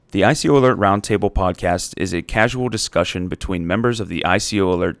The ICO Alert Roundtable podcast is a casual discussion between members of the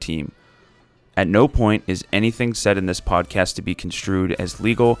ICO Alert team. At no point is anything said in this podcast to be construed as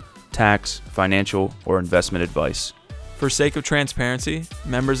legal, tax, financial, or investment advice. For sake of transparency,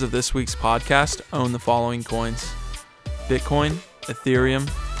 members of this week's podcast own the following coins: Bitcoin, Ethereum,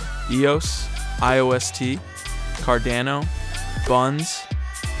 EOS, IOST, Cardano, Buns,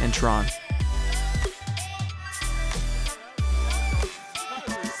 and Tron.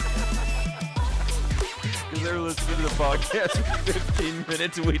 Because they were listening to the podcast for 15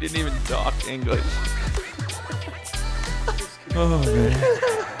 minutes and we didn't even talk English. Oh, man.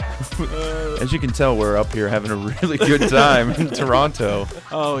 As you can tell, we're up here having a really good time in Toronto.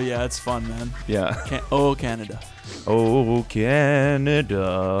 Oh, yeah, it's fun, man. Yeah. Canada. Oh,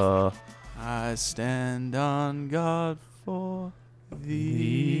 Canada. I stand on God for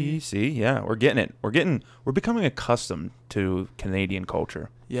thee. See, yeah, we're getting it. We're becoming accustomed to Canadian culture.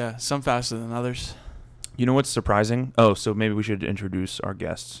 Yeah, some faster than others. You know what's surprising? Oh, so maybe we should introduce our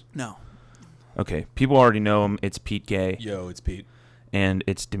guests. No. Okay, people already know him. It's Pete Gay. Yo, it's Pete. And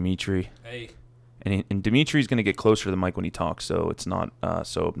it's Dimitry. Hey. And Dimitri's going to get closer to the mic when he talks, so it's not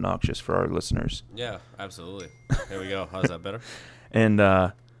so obnoxious for our listeners. Yeah, absolutely. There we go. How's that better? And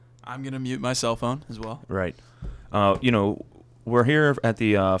I'm going to mute my cell phone as well. right. We're here at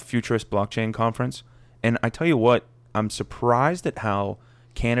the Futurist blockchain conference, and I tell you what, I'm surprised at how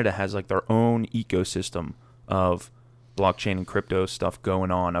Canada has like their own ecosystem of blockchain and crypto stuff going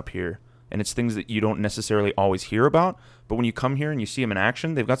on up here. And it's things that you don't necessarily always hear about, but when you come here and you see them in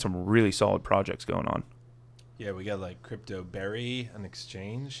action, they've got some really solid projects going on. Yeah, we got like Crypto Berry, an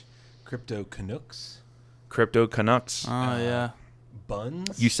exchange, Crypto Canucks, Crypto Canucks. Oh, yeah.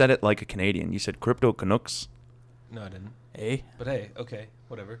 Buns. You said it like a Canadian. You said Crypto Canucks. No, I didn't. Hey? But hey, okay,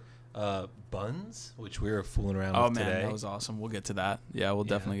 whatever. Buns, which we were fooling around Oh, with man, today. that was awesome. We'll get to that. Yeah, we'll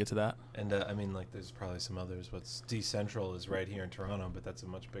definitely get to that. And I mean, like, there's probably some others. What's Decentral is right here in Toronto, but that's a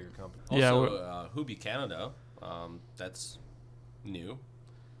much bigger company. Yeah, Also, Hubi Canada, that's new.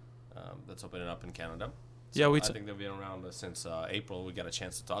 That's opening up in Canada. So Yeah, I think they've been around since April. We got a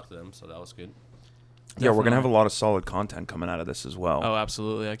chance to talk to them, so that was good. Yeah, we're going to have a Definitely. lot of solid content coming out of this as well. Oh,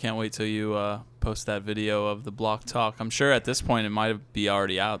 absolutely. I can't wait till you post that video of the Block Talk. I'm sure at this point it might be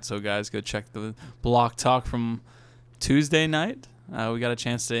already out. So, guys, go check the Block Talk from Tuesday night. We got a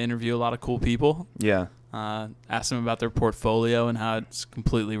chance to interview a lot of cool people. Yeah. Ask them about their portfolio and how it's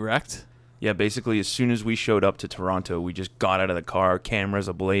completely wrecked. Yeah, basically, as soon as we showed up to Toronto, we just got out of the car, cameras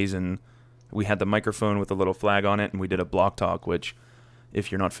ablazing. We had the microphone with a little flag on it, and we did a block talk, which, if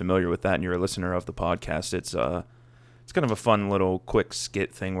you're not familiar with that and you're a listener of the podcast, it's kind of a fun little quick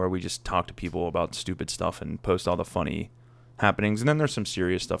skit thing where we just talk to people about stupid stuff and post all the funny happenings. And then there's some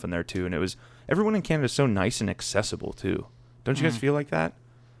serious stuff in there, too. And everyone in Canada is so nice and accessible, too. Don't you guys feel like that?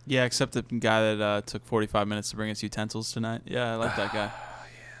 Yeah, except the guy that took 45 minutes to bring us utensils tonight. Yeah, I like that guy.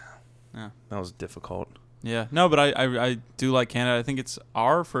 Yeah. That was difficult. Yeah. No, but I do like Canada. I think it's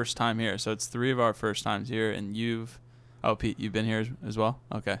our first time here. So it's 3 of our first times here. And Oh, Pete, you've been here as well?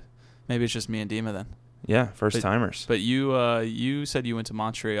 Okay. Maybe it's just me and Dima then. Yeah, first-timers. But you said you went to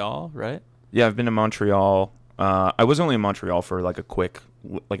Montreal, right? Yeah, I've been to Montreal. I was only in Montreal for like a quick,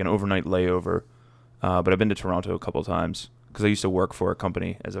 like an overnight layover. But I've been to Toronto a couple times because I used to work for a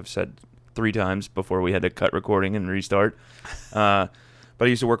company, as I've said 3 times before we had to cut recording and restart. But I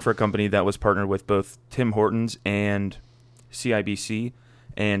used to work for a company that was partnered with both Tim Hortons and CIBC.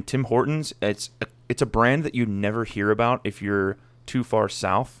 And Tim Hortons, it's a brand that you never hear about if you're too far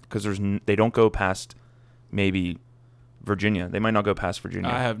south because they don't go past maybe Virginia. They might not go past Virginia.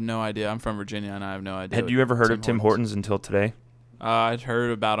 I have no idea. I'm from Virginia, and I have no idea. Had you ever heard of Tim Hortons until today? I'd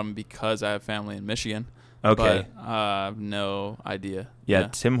heard about them because I have family in Michigan. Okay. But I have no idea. Yeah,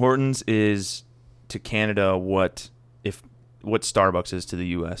 Tim Hortons is to Canada what Starbucks is to the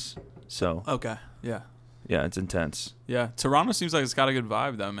U.S. So Okay. Yeah. yeah, it's intense. Yeah. Toronto seems like it's got a good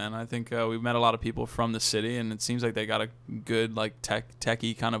vibe, though, man. I think we've met a lot of people from the city, and it seems like they got a good, like,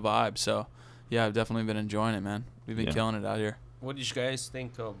 techie kind of vibe. So, yeah, I've definitely been enjoying it, man. We've been killing it out here. What did you guys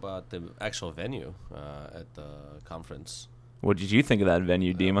think about the actual venue at the conference? What did you think of that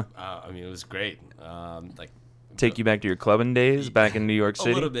venue, Dima? I mean, it was great. Take you back to your clubbing days back in New York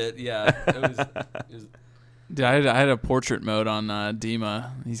City? A little bit, yeah. It was Dude, I had a portrait mode on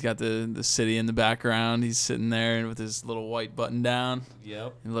Dima. He's got the city in the background. He's sitting there with his little white button down.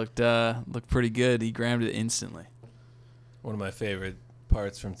 Yep. He looked pretty good. He grabbed it instantly. One of my favorite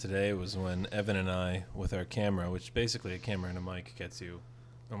parts from today was when Evan and I, with our camera, which basically a camera and a mic gets you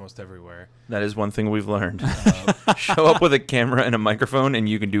almost everywhere. That is one thing we've learned. Show up with a camera and a microphone, and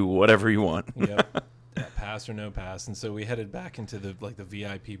you can do whatever you want. Yep. pass or no pass. And so we headed back into the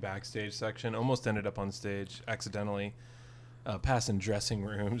VIP backstage section. Almost ended up on stage accidentally, passing dressing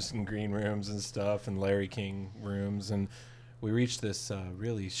rooms and green rooms and stuff, and Larry King rooms. And we reached this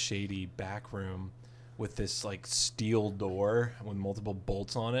really shady back room with this like steel door with multiple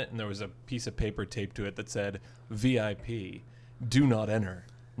bolts on it, and there was a piece of paper taped to it that said VIP, do not enter,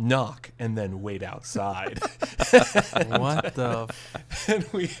 knock, and then wait outside. What the And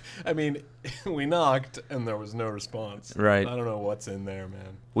we knocked and there was no response. Right. I don't know what's in there,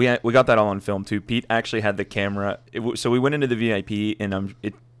 man. We got that all on film too. Pete actually had the camera. So we went into the VIP, and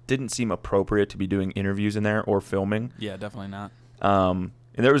it didn't seem appropriate to be doing interviews in there or filming. Yeah, definitely not. And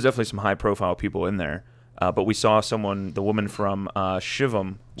there was definitely some high-profile people in there. But we saw the woman from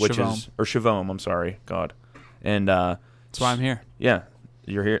Shivam, Shivam, I'm sorry, God. And that's why I'm here. Yeah,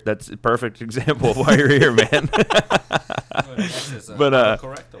 you're here. That's a perfect example of why you're here, man. But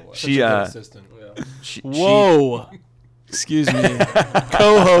correct or what? she, Such a good assistant. Whoa. Excuse me.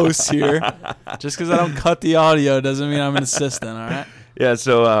 Co-host here. Just because I don't cut the audio doesn't mean I'm an assistant, all right? Yeah,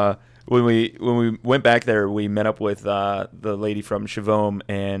 so when we went back there, we met up with the lady from Shivam,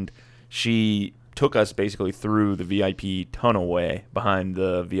 and she took us basically through the VIP tunnelway behind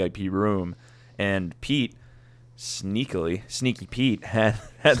the VIP room, and Pete, sneaky Pete, had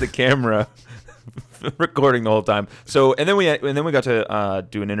the camera recording the whole time. So and then we got to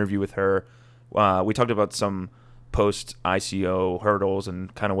do an interview with her. We talked about some post ICO hurdles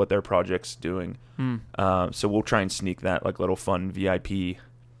and kind of what their project's doing. So we'll try and sneak that like little fun VIP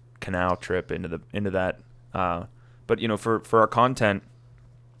canal trip into that. But for our content,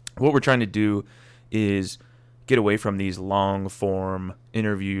 what we're trying to do is get away from these long form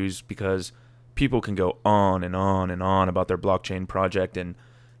interviews, because people can go on and on and on about their blockchain project, and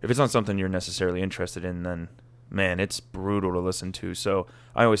if it's not something you're necessarily interested in, then man, it's brutal to listen to. So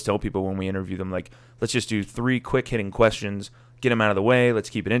I always tell people when we interview them, like, let's just do 3 quick hitting questions, get them out of the way, let's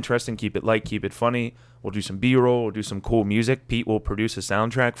keep it interesting, keep it light, keep it funny. We'll do some B-roll, we'll do some cool music. Pete will produce a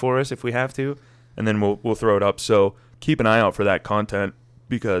soundtrack for us if we have to, and then we'll throw it up. So keep an eye out for that content,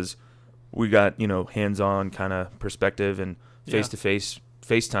 because we got, hands-on kind of perspective and face-to-face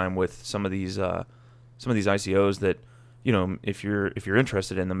FaceTime with some of these ICOs that, if you're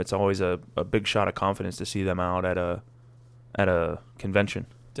interested in them, it's always a big shot of confidence to see them out at a convention.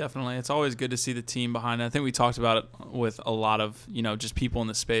 Definitely. It's always good to see the team behind it. I think we talked about it with a lot of, just people in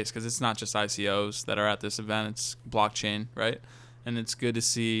the space, because it's not just ICOs that are at this event. It's blockchain, right? And it's good to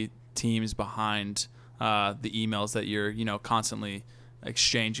see teams behind the emails that you're, constantly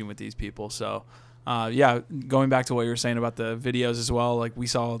exchanging with these people. So, going back to what you were saying about the videos as well, like we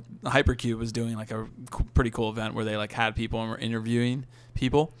saw Hypercube was doing like a pretty cool event where they like had people and were interviewing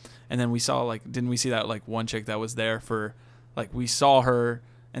people. And then we saw didn't we see that like one chick that was there for, like we saw her,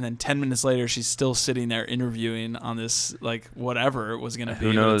 and then 10 minutes later, she's still sitting there interviewing on this, like, whatever it was going to be.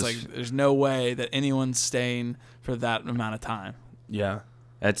 Who knows? It's like, there's no way that anyone's staying for that amount of time. Yeah.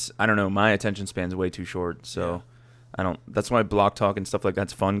 I don't know. My attention span's way too short. So that's why block talk and stuff like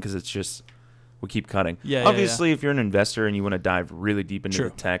that's fun, because it's just, we keep cutting. Yeah. Obviously, if you're an investor and you want to dive really deep into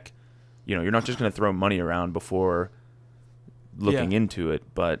the tech, you're not just going to throw money around before looking into it.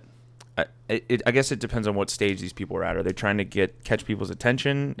 But I guess it depends on what stage these people are at. Are they trying to catch people's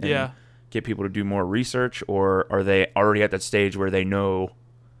attention and get people to do more research, or are they already at that stage where they know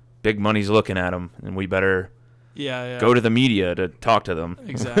big money's looking at them and we better go to the media to talk to them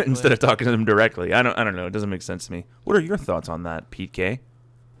instead of talking to them directly? I don't know. It doesn't make sense to me. What are your thoughts on that, Pete K?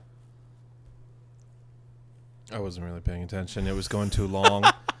 I wasn't really paying attention. It was going too long.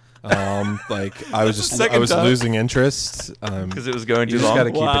 I was losing interest because it was going too long. You just got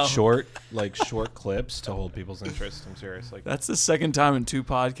to keep it short, like short clips to hold people's interest. I'm serious. Like that's the second time in 2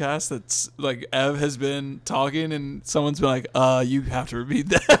 podcasts that's like Ev has been talking and someone's been like, you have to repeat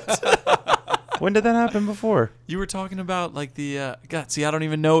that. When did that happen before? You were talking about like the God. See, I don't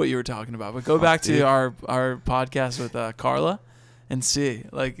even know what you were talking about. But go back to our podcast with Carla and see.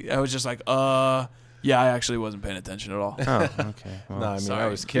 Like I was just like, yeah, I actually wasn't paying attention at all. Oh, okay. Well, no, I mean, sorry. I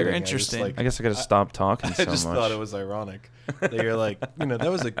was kidding. You're interesting. I guess I got to stop talking so much. I just thought it was ironic that you're like,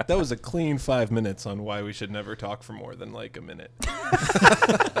 that was a clean 5 minutes on why we should never talk for more than like a minute.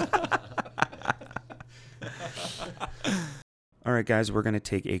 All right, guys, we're going to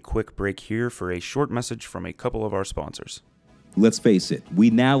take a quick break here for a short message from a couple of our sponsors. Let's face it, we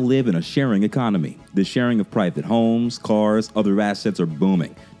now live in a sharing economy. The sharing of private homes, cars, other assets are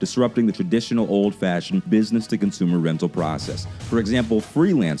booming, disrupting the traditional old-fashioned business-to-consumer rental process. For example,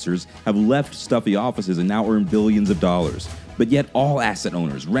 freelancers have left stuffy offices and now earn billions of dollars. But yet all asset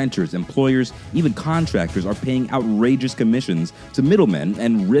owners, renters, employers, even contractors are paying outrageous commissions to middlemen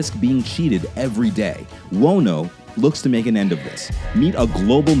and risk being cheated every day. Wono looks to make an end of this. Meet a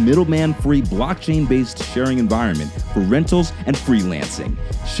global middleman-free blockchain-based sharing environment for rentals and freelancing.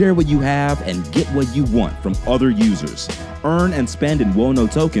 Share what you have and get what you want from other users. Earn and spend in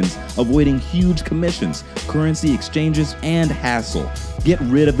Wono tokens, avoiding huge commissions, currency exchanges, and hassle. Get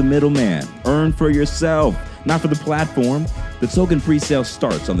rid of the middleman. Earn for yourself, not for the platform. The token presale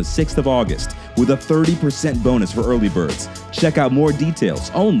starts on the 6th of August with a 30% bonus for early birds. Check out more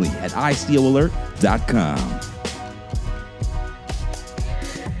details only at ICOalert.com.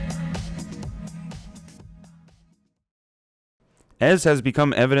 As has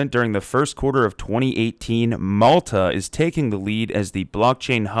become evident during the first quarter of 2018, Malta is taking the lead as the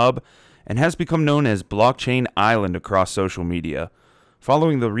blockchain hub and has become known as Blockchain Island across social media.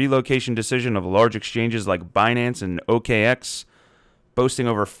 Following the relocation decision of large exchanges like Binance and OKX, boasting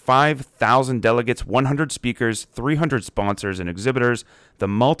over 5,000 delegates, 100 speakers, 300 sponsors and exhibitors, the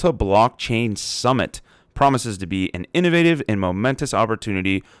Malta Blockchain Summit promises to be an innovative and momentous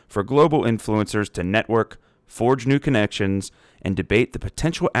opportunity for global influencers to network, forge new connections, and debate the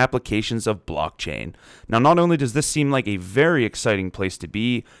potential applications of blockchain. Now, not only does this seem like a very exciting place to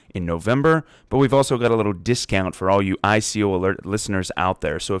be in November, but we've also got a little discount for all you ICO Alert listeners out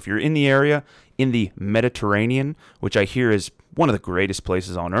there. So if you're in the area, in the Mediterranean, which I hear is one of the greatest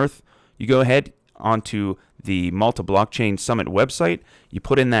places on earth, you go ahead onto the Malta Blockchain Summit website, you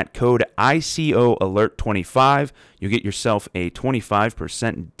put in that code ICO Alert 25, you get yourself a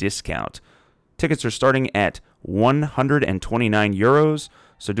 25% discount. Tickets are starting at 129 euros,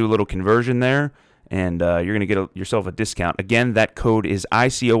 so do a little conversion there, and you're going to get yourself a discount. Again, that code is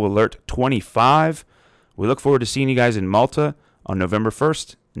ICO Alert 25. We look forward to seeing you guys in Malta on November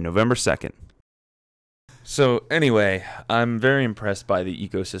 1st and November 2nd. So anyway, I'm very impressed by the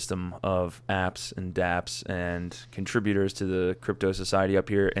ecosystem of apps and dApps and contributors to the crypto society up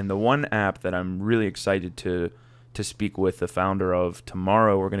here. And the one app that I'm really excited to speak with the founder of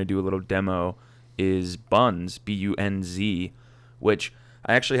tomorrow, we're going to do a little demo, is Bunz, B-U-N-Z, which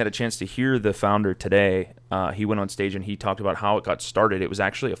I actually had a chance to hear the founder today. He went on stage and he talked about how it got started. It was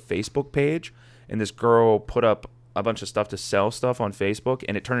actually a Facebook page, and this girl put up a bunch of stuff to sell stuff on Facebook,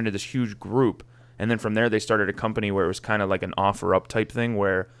 and it turned into this huge group. And then from there, they started a company where it was kind of like an offer-up type thing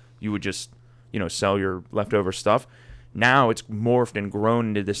where you would just, sell your leftover stuff. Now it's morphed and grown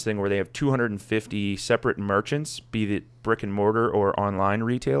into this thing where they have 250 separate merchants, be it brick and mortar or online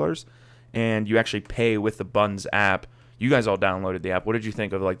retailers, and you actually pay with the Bunz app. You guys all downloaded the app. What did you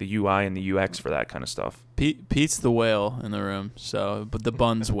think of like the UI and the UX for that kind of stuff? Pete's the whale in the room, but the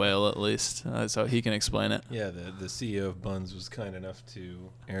Bunz whale at least, so he can explain it. Yeah, the CEO of Bunz was kind enough to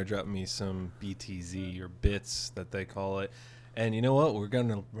airdrop me some BTZ or bits that they call it. And you know what? We're going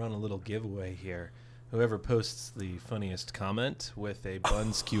to run a little giveaway here. Whoever posts the funniest comment with a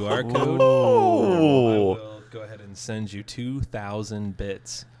Bunz QR code, I will go ahead and send you 2,000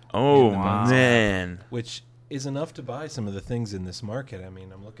 bits. Oh, man. App, which is enough to buy some of the things in this market. I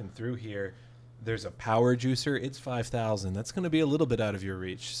mean, I'm looking through here. There's a power juicer. It's 5,000. That's going to be a little bit out of your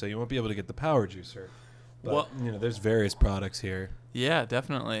reach, so you won't be able to get the power juicer. But, there's various products here. Yeah,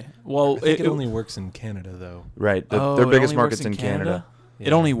 definitely. Well, I think it only works in Canada, though. Right. Their biggest market's in Canada. Yeah.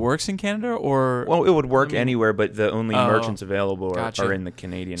 It only works in Canada, or? Well, it would work anywhere, but the only merchants available are in the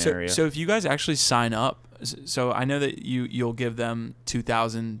Canadian area. So if you guys actually sign up, so I know that you'll give them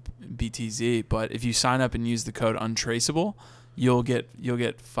 2,000 BTZ, but if you sign up and use the code untraceable, you'll get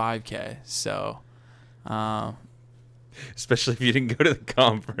 5K. So, especially if you didn't go to the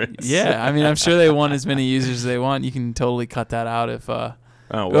conference. Yeah, I mean, I'm sure they want as many users as they want. You can totally cut that out if.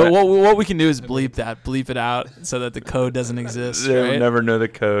 What we can do is bleep it out so that the code doesn't exist. They'll right? never know the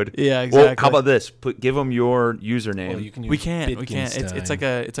code. Yeah, exactly. Well, how about this? Give them your username. Well, you can use we can't. It's like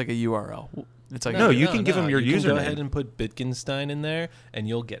a URL. It's like you can give them your username. Go ahead and put Bitgenstein in there, and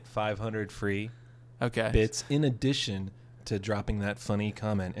you'll get 500 free bits in addition to dropping that funny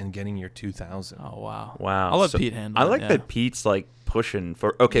comment and getting your 2,000. Oh wow! Wow. I'll let Pete handle it. I like that Pete's like pushing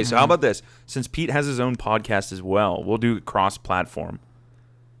for. Okay, so how about this? Since Pete has his own podcast as well, we'll do cross-platform.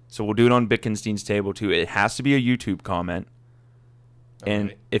 So we'll do it on Bitgenstein's table too. It has to be a YouTube comment.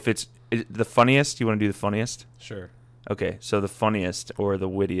 And if it's the funniest, you want to do the funniest? Sure. Okay, so the funniest or the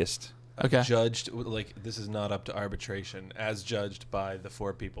wittiest. Okay. Judged, this is not up to arbitration, as judged by the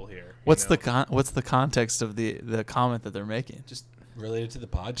four people here. What's the context of the comment that they're making? Just related to the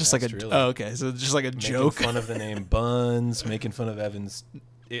podcast. Just like really. Oh, okay. So just like a joke. Making fun of the name Bunz, making fun of Evan's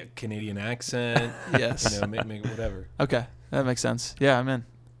Canadian accent. Yes. Make whatever. Okay, that makes sense. Yeah, I'm in.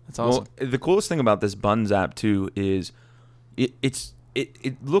 That's awesome. Well, the coolest thing about this Bunz app too is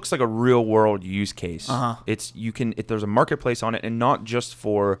it looks like a real world use case. Uh-huh. There's a marketplace on it, and not just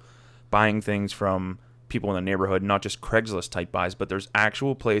for buying things from people in the neighborhood, not just Craigslist type buys, but there's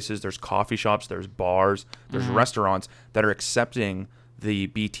actual places, there's coffee shops, there's bars, there's restaurants that are accepting the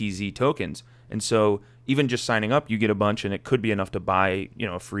BTZ tokens. And so even just signing up, you get a bunch, and it could be enough to buy,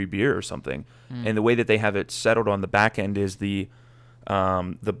 a free beer or something. And the way that they have it settled on the back end is the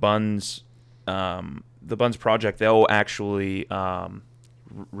Buns project. They'll actually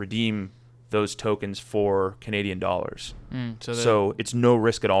redeem those tokens for Canadian dollars. So it's no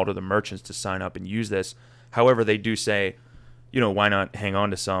risk at all to the merchants to sign up and use this. However, they do say, why not hang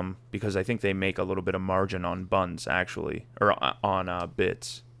on to some? Because I think they make a little bit of margin on Buns actually, or on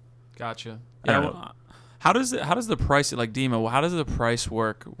bits. Gotcha. I don't Yeah. know. How does the price, like Dima, how does the price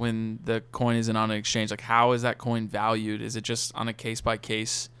work when the coin isn't on an exchange? Like, how is that coin valued? Is it just on a case by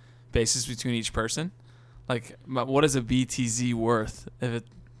case basis between each person? Like, what is a BTZ worth if it?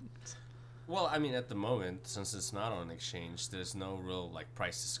 Well, I mean, at the moment, since it's not on an exchange, there's no real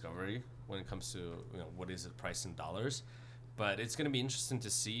price discovery when it comes to what is it priced in dollars. But it's going to be interesting to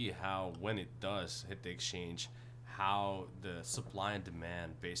see how, when it does hit the exchange, how the supply and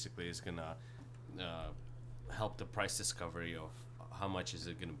demand basically is going to help the price discovery of how much is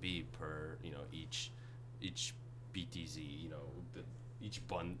it going to be per each BTZ, each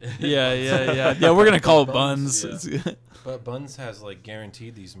bun. Yeah. We're gonna call it Buns. Yeah. But Buns has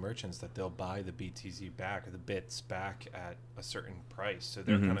guaranteed these merchants that they'll buy the BTZ back, or the bits back, at a certain price. So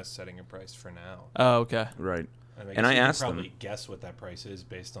they're kind of setting a price for now. Oh, okay. Right. And I you can asked them. probably guess what that price is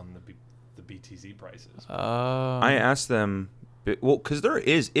based on the BTZ prices. I asked them, because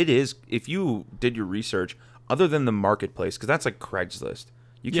it is, if you did your research, other than the marketplace, because that's like Craigslist,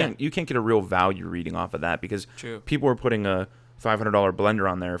 you can't get a real value reading off of that, because people are putting a $500 blender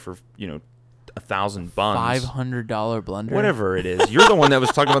on there for 1,000 buns. $500 blender. Whatever it is, you're the one that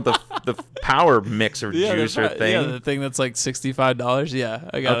was talking about the power mixer juicer thing. Yeah, the thing that's like $65. Yeah,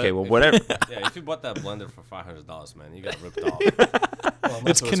 I got it. Okay, well, whatever. Yeah, if you bought that blender for $500, man, you got ripped off.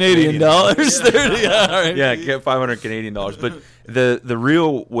 It's Canadian dollars. Yeah, all right. Yeah, get 500 Canadian dollars. But the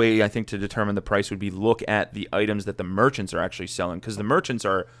real way, I think, to determine the price would be look at the items that the merchants are actually selling, because the merchants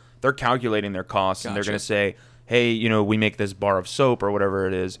they're calculating their costs, and they're going to say, hey, we make this bar of soap or whatever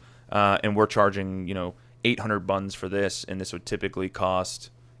it is, and we're charging 800 buns for this, and this would typically cost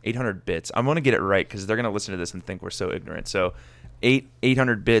 800 bits. I want to get it right, because they're going to listen to this and think we're so ignorant. So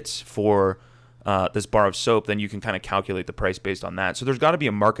 800 bits for this bar of soap, then you can kind of calculate the price based on that. So there's got to be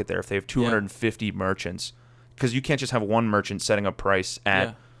a market there if they have 250 merchants, because you can't just have one merchant setting a price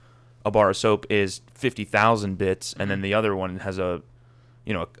at a bar of soap is 50,000 bits, and then the other one has a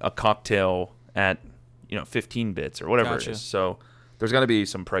cocktail at 15 bits or whatever it is. So there's got to be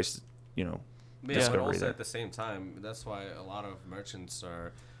some price But discovery also there. at the same time, that's why a lot of merchants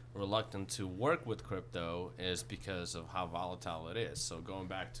are reluctant to work with crypto, is because of how volatile it is. So going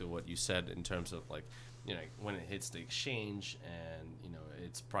back to what you said in terms of when it hits the exchange and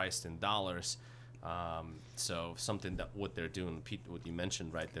it's priced in dollars, so something that what they're doing, Pete, what you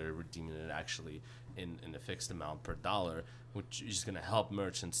mentioned, right, they're redeeming it actually in a fixed amount per dollar, which is going to help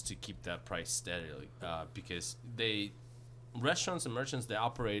merchants to keep that price steadily, because restaurants and merchants, they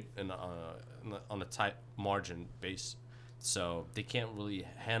operate on a tight margin base, so they can't really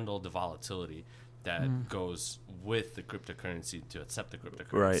handle the volatility that goes with the cryptocurrency to accept the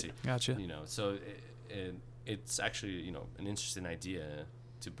cryptocurrency. Right. Gotcha. So it's actually an interesting idea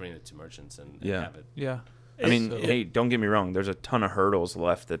to bring it to merchants and Yeah. have it. Yeah. I mean, hey, don't get me wrong. There's a ton of hurdles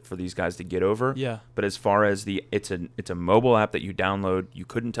left for these guys to get over. Yeah. But as far as it's a mobile app that you download, you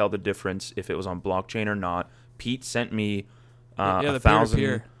couldn't tell the difference if it was on blockchain or not. Pete sent me the 1,000.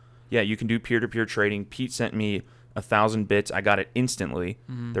 peer-to-peer. Yeah, you can do peer-to-peer trading. Pete sent me 1,000 bits. I got it instantly.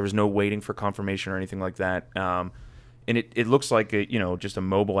 There was no waiting for confirmation or anything like that. And it looks like just a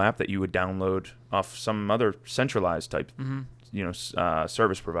mobile app that you would download off some other centralized type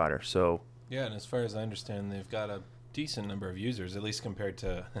service provider. So. Yeah, and as far as I understand, they've got a decent number of users, at least compared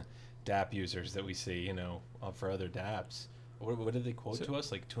to DApp users that we see, for other DApps. What did they quote to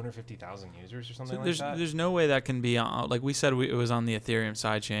us? Like 250,000 users or something like that? There's no way that can be on, like we said, it was on the Ethereum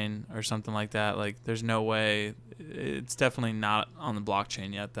sidechain or something like that. Like, there's no way. It's definitely not on the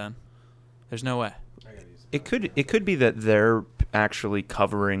blockchain yet. Then there's no way. It could be that they're actually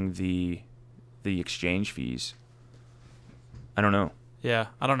covering the exchange fees. I don't know. Yeah,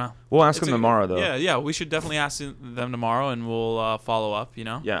 I don't know. We'll ask them tomorrow, though. Yeah, we should definitely ask them tomorrow, and we'll follow up.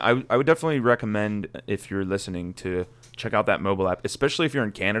 Yeah, I would definitely recommend, if you're listening, to check out that mobile app, especially if you're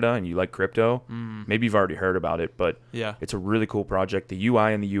in Canada and you like crypto. Maybe you've already heard about it, but yeah, it's a really cool project. The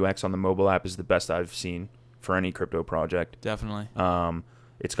UI and the UX on the mobile app is the best I've seen for any crypto project. Definitely.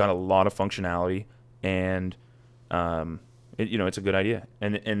 It's got a lot of functionality, and it's a good idea.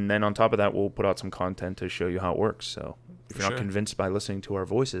 And then on top of that, we'll put out some content to show you how it works. So if you're not convinced by listening to our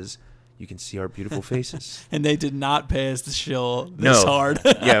voices, you can see our beautiful faces. And they did not pay us to shill this hard.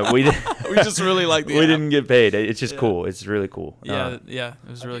 Yeah, we did. We just really like the We app. didn't get paid. It's just cool. It's really cool. Yeah, it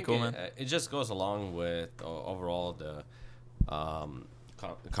was really cool, man. It just goes along with overall the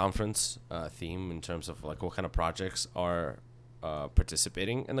conference theme in terms of like what kind of projects are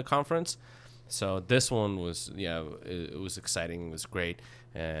participating in the conference. So this one was, it was exciting. It was great,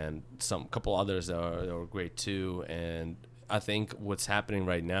 and couple others that were great too. And I think what's happening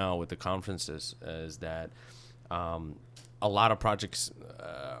right now with the conferences is that a lot of projects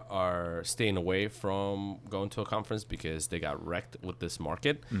are staying away from going to a conference because they got wrecked with this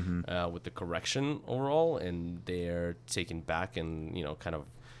market, with the correction overall, and they're taking back and kind of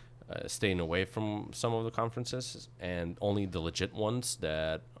staying away from some of the conferences, and only the legit ones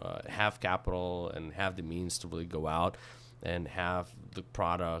that have capital and have the means to really go out and have the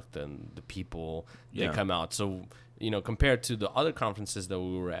product and the people they come out. So compared to the other conferences that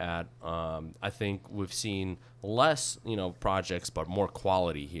we were at, I think we've seen less, projects, but more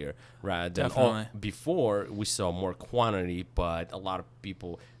quality here rather than before we saw more quantity, but a lot of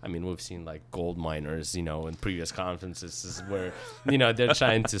people, we've seen like gold miners, in previous conferences where, they're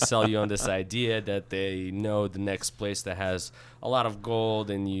trying to sell you on this idea that they know the next place that has a lot of gold,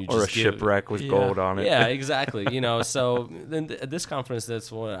 and you just or a shipwreck with gold on it. Yeah, exactly. So then at this conference,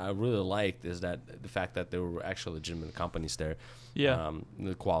 that's what I really liked, is that the fact that there were actually legitimate companies there. Yeah.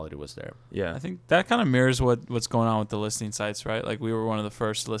 The quality was there. Yeah. I think that kind of mirrors what's going on with the listing sites, right? Like we were one of the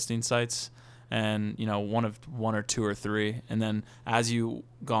first listing sites, and one of one or two or three, and then as you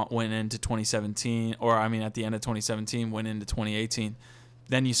went into 2017, or at the end of 2017, went into 2018,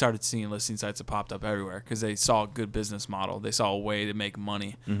 then you started seeing listing sites that popped up everywhere because they saw a good business model. They saw a way to make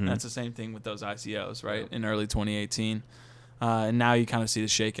money. And that's the same thing with those ICOs, right? In early 2018. And now you kind of see the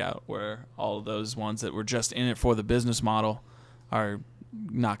shakeout where all of those ones that were just in it for the business model are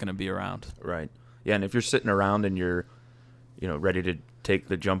not going to be around. Right. Yeah, and if you're sitting around and you're, ready to take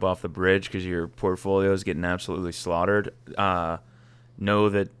the jump off the bridge because your portfolio is getting absolutely slaughtered, know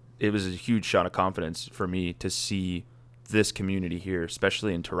that it was a huge shot of confidence for me to see this community here,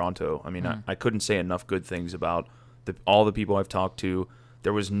 especially in Toronto. I couldn't say enough good things about all the people I've talked to.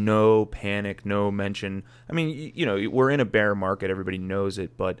 There was no panic, no mention. We're in a bear market. Everybody knows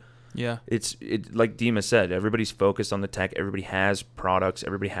it, but yeah, it's like Dima said, everybody's focused on the tech. Everybody has products.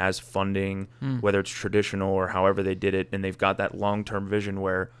 Everybody has funding, whether it's traditional or however they did it, and they've got that long-term vision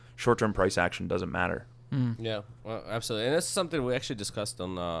where short-term price action doesn't matter. Yeah, well, absolutely, and that's something we actually discussed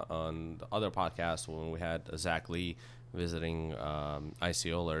on the other podcast when we had Zach Lee visiting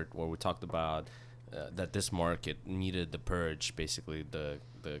ICO Alert, where we talked about that this market needed the purge, basically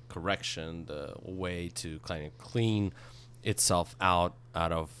the correction, the way to kind of clean itself out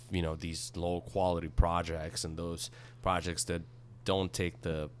of these low quality projects and those projects that don't take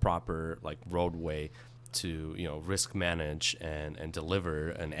the proper roadway to risk manage and deliver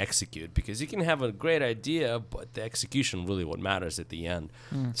and execute, because you can have a great idea, but the execution really what matters at the end.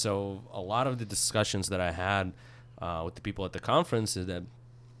 So a lot of the discussions that I had with the people at the conference is that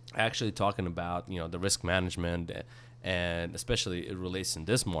actually talking about the risk management, and especially it relates in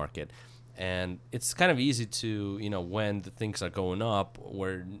this market. And it's kind of easy to, when the things are going up,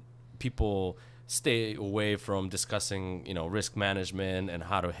 where people stay away from discussing, risk management and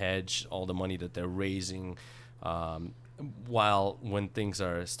how to hedge all the money that they're raising. While when things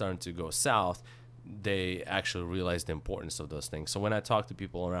are starting to go south, they actually realize the importance of those things. So when I talk to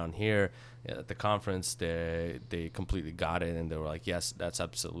people around here at the conference, they completely got it, and they were like, yes, that's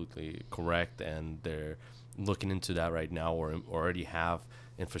absolutely correct. And they're looking into that right now, or already have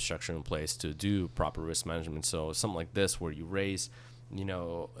infrastructure in place to do proper risk management. So something like this, where you raise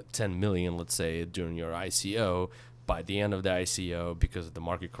 10 million, let's say, during your ICO, by the end of the ICO, because of the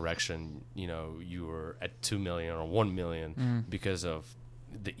market correction, you were at 2 million or 1 million because of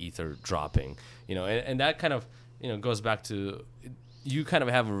the ether dropping, and that kind of goes back to, you kind of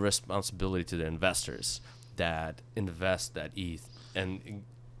have a responsibility to the investors that invest that ETH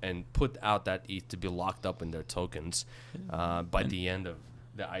and put out that ETH to be locked up in their tokens. By the end of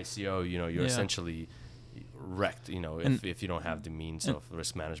the ICO, you're essentially wrecked, if you don't have the means of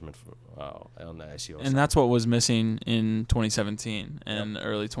risk management on the ICO and side. that's what was missing in 2017 and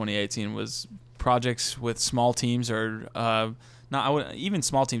early 2018 was projects with small teams, or even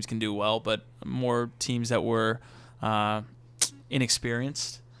small teams can do well, but more teams that were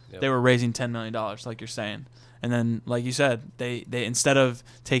inexperienced. They were raising $10 million, like you're saying, And then, like you said, they instead of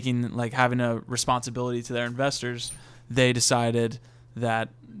taking like having a responsibility to their investors, they decided that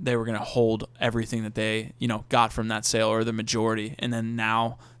they were going to hold everything that they got from that sale, or the majority, and then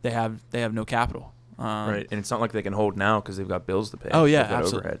now they have no capital. Right, and it's not like they can hold now because they've got bills to pay. Oh yeah, they've got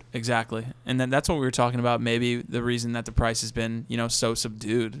absolutely, overhead. exactly. And then that's what we were talking about. Maybe the reason that the price has been so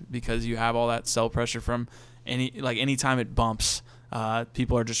subdued, because you have all that sell pressure from any time it bumps.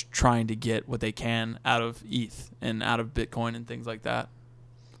 People are just trying to get what they can out of ETH and out of Bitcoin and things like that.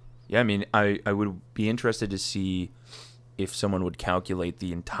 Yeah, I mean, I would be interested to see if someone would calculate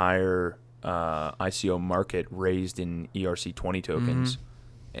the entire ICO market raised in ERC20 tokens,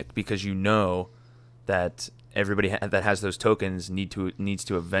 because that everybody that has those tokens needs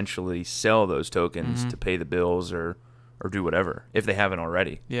to eventually sell those tokens to pay the bills or do whatever, if they haven't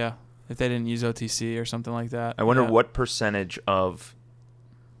already. Yeah, if they didn't use OTC or something like that. I wonder what percentage of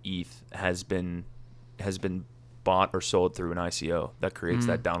ETH has been bought or sold through an ICO that creates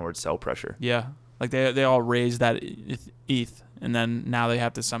that downward sell pressure. Yeah, like they all raised that ETH, and then now they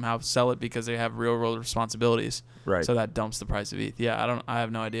have to somehow sell it because they have real world responsibilities. Right. So that dumps the price of ETH. Yeah, I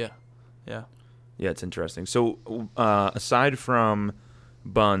have no idea. Yeah. Yeah, it's interesting. So, aside from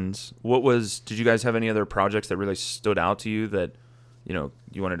Buns, did you guys have any other projects that really stood out to you that,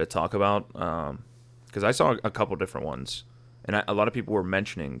 you wanted to talk about? Because I saw a couple different ones, and a lot of people were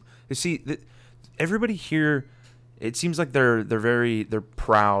mentioning. You see, everybody here, it seems like they're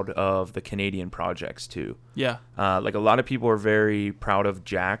proud of the Canadian projects too. Yeah. Like a lot of people are very proud of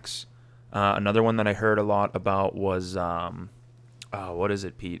Jax. Another one that I heard a lot about was. What is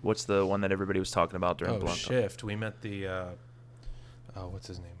it, Pete? What's the one that everybody was talking about during Blanc? Shift. We met the what's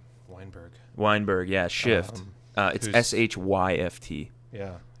his name? Weinberg, yeah, Shift. It's SHYFT.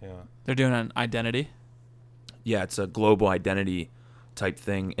 Yeah. They're doing an identity. Yeah, it's a global identity type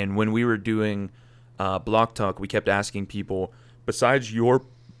thing. And when we were doing Block Talk, we kept asking people, besides your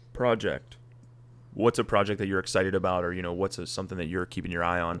project, what's a project that you're excited about, or what's something that you're keeping your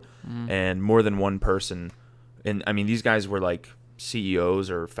eye on? And more than one person, and I mean, these guys were like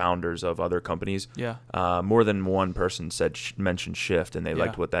CEOs or founders of other companies. Yeah. More than one person mentioned Shift, and they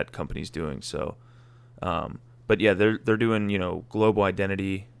liked what that company's doing. So, but yeah, they're doing global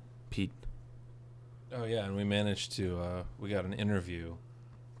identity. Pete. Oh yeah, and we managed to we got an interview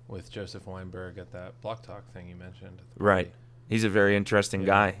with Joseph Weinberg at that Block Talk thing you mentioned. Right. He's a very interesting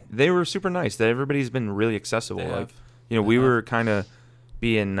guy. They were super nice. Everybody's been really accessible. We were kind of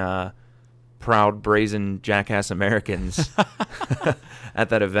being proud, brazen, jackass Americans at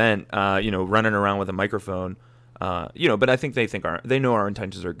that event, running around with a microphone, but I think they know our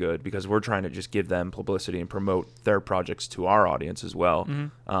intentions are good, because we're trying to just give them publicity and promote their projects to our audience as well.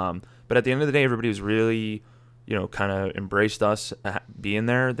 But at the end of the day, everybody was really, kind of embraced us being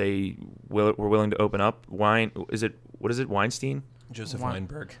there. They were willing to open up. What is it, Weinstein? Joseph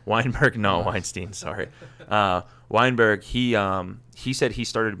Weinberg. Weinstein, sorry. Weinberg, he said he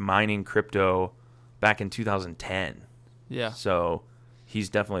started mining crypto back in 2010. Yeah. So he's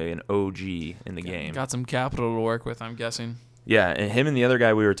definitely an OG in the game. Got some capital to work with, I'm guessing. Yeah, and him and the other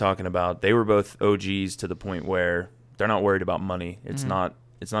guy we were talking about, they were both OGs to the point where they're not worried about money. It's not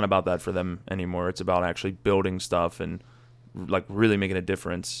about that for them anymore. It's about actually building stuff and like really making a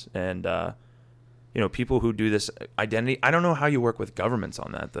difference. And people who do this identity, I don't know how you work with governments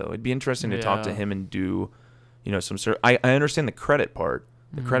on that, though. It'd be interesting to talk to him and do, some sort of, I understand the credit part.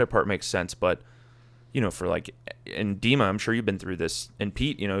 The credit part makes sense, but, for like, and Dima, I'm sure you've been through this, and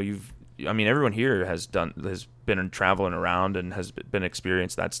Pete, everyone here has been traveling around and has been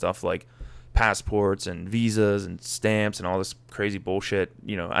experienced that stuff, like passports and visas and stamps and all this crazy bullshit.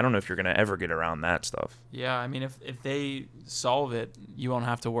 I don't know if you're going to ever get around that stuff. Yeah, I mean, if they solve it, you won't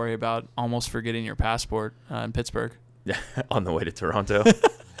have to worry about almost forgetting your passport in Pittsburgh. Yeah, on the way to Toronto.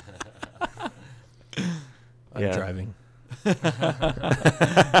 I'm driving. Dude,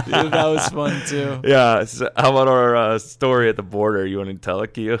 that was fun too. Yeah. So how about our story at the border? You want to tell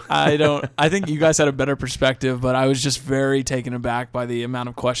it, Keo? I think you guys had a better perspective, but I was just very taken aback by the amount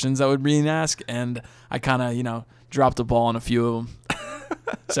of questions that were being asked, and I kind of, dropped the ball on a few of them.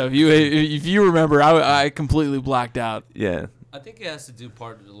 So if you remember, I completely blacked out. Yeah. I think it has to do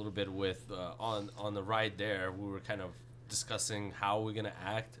a little bit with on the ride there. We were kind of discussing how we're gonna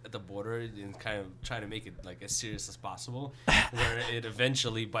act at the border and kind of trying to make it like as serious as possible. Where it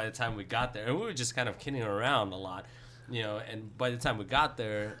eventually, by the time we got there, and we were just kind of kidding around a lot, and by the time we got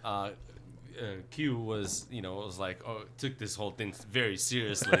there, Q was, was like, took this whole thing very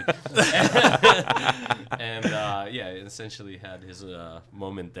seriously, and essentially had his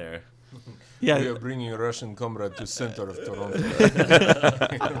moment there. We are bringing a Russian comrade to center of Toronto.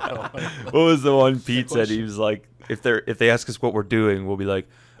 What was the one Pete said? He was like, if they ask us what we're doing, we'll be like,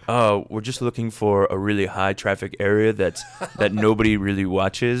 oh, we're just looking for a really high traffic area that nobody really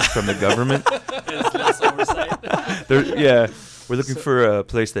watches from the government. There's less oversight. We're looking for a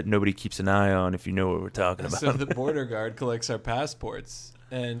place that nobody keeps an eye on, if you know what we're talking about. So the border guard collects our passports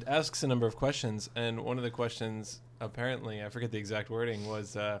and asks a number of questions. And one of the questions, apparently, I forget the exact wording,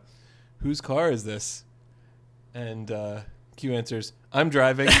 was, whose car is this? And Q answers, I'm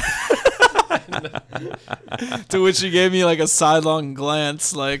driving. To which she gave me like a sidelong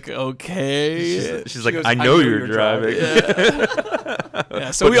glance, like, okay. She's like, I know you're driving.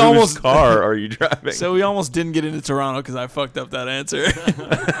 Yeah, so but we almost whose car are you driving? So we almost didn't get into Toronto because I fucked up that answer.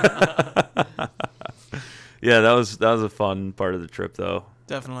 Yeah, that was a fun part of the trip, though.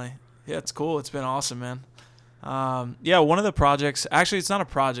 Definitely. Yeah, it's cool. It's been awesome, man. One of the projects, actually, it's not a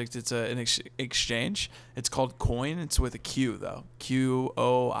project. It's an exchange. It's called Coin. It's with a Q, though.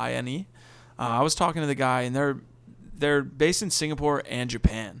 Qoine. I was talking to the guy, and they're based in Singapore and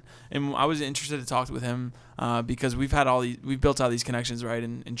Japan. And I was interested to talk with him because we've built out these connections, right,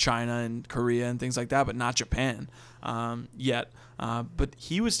 in China and Korea and things like that, but not Japan yet. But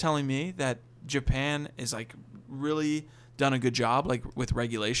he was telling me that Japan is like really done a good job, like with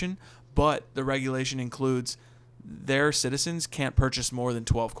regulation, but the regulation includes their citizens can't purchase more than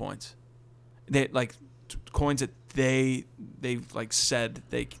 12 coins. They like coins that they like said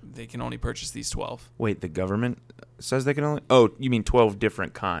they can only purchase these 12. Wait, the government says they can only... Oh, you mean 12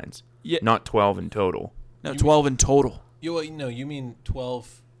 different kinds? Yeah. Not 12 in total. No, 12 in total. You mean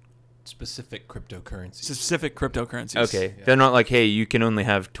 12 specific cryptocurrencies. Specific cryptocurrencies. Okay. Yeah. They're not like, hey, you can only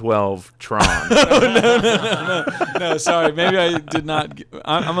have 12 Tron. No, sorry. Maybe I did not...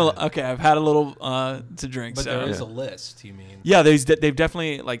 okay, I've had a little to drink. But so. there is a list, you mean? Yeah, they've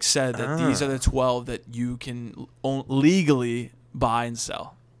definitely like said that these are the 12 that you can legally buy and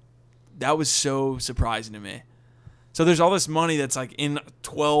sell. That was so surprising to me. So there's all this money that's like in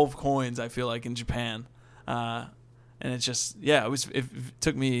 12 coins, I feel like, in Japan. And it's just, it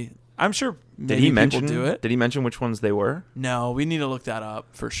took me... I'm sure maybe people do it. Did he mention which ones they were? No, we need to look that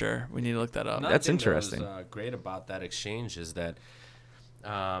up for sure. We need to look that up. That's interesting. What was great about that exchange is that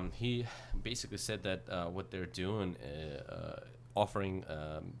he basically said that what they're doing,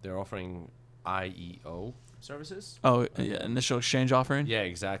 they're offering IEO services. Oh, yeah, initial exchange offering? Yeah,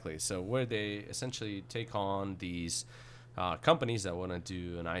 exactly. So where they essentially take on these companies that want to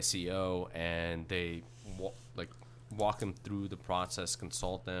do an ICO, and they walk them through the process,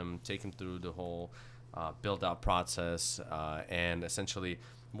 consult them, take them through the whole build-out process, and essentially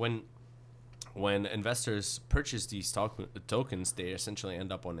when investors purchase these tokens, they essentially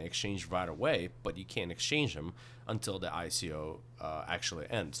end up on the exchange right away, but you can't exchange them until the ICO actually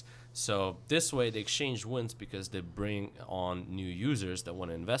ends. So this way, the exchange wins because they bring on new users that want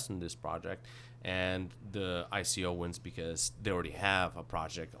to invest in this project, and the ICO wins because they already have a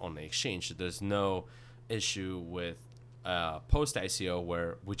project on the exchange. So there's no issue with post ICO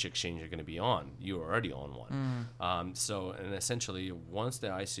where which exchange you're going to be on. You're already on one. And essentially, once the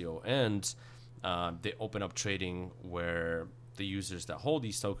ICO ends, they open up trading where the users that hold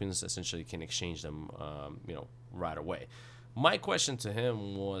these tokens essentially can exchange them, right away. My question to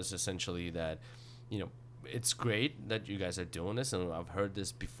him was essentially that, it's great that you guys are doing this, and I've heard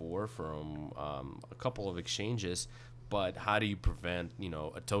this before from a couple of exchanges. But how do you prevent,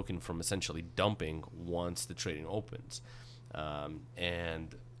 a token from essentially dumping once the trading opens?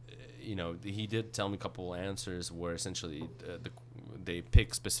 He did tell me a couple answers where essentially they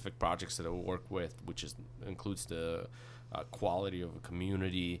pick specific projects that they will work with, which includes the quality of a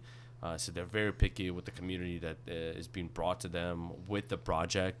community. So they're very picky with the community that is being brought to them with the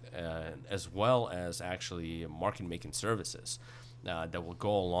project, as well as actually market-making services. That will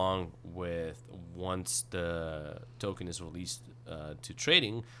go along with once the token is released to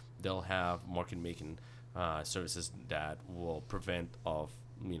trading, they'll have market-making services that will prevent a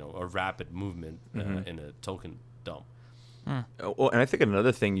rapid movement in a token dump. Well, and I think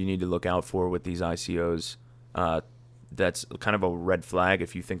another thing you need to look out for with these ICOs, that's kind of a red flag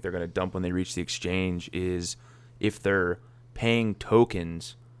if you think they're going to dump when they reach the exchange, is if they're paying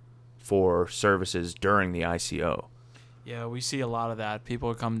tokens for services during the ICO. Yeah, we see a lot of that.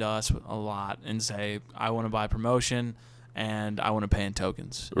 People come to us a lot and say, I want to buy promotion and I want to pay in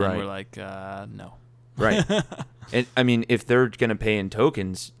tokens. Right. And we're like, no. Right. And I mean, if they're going to pay in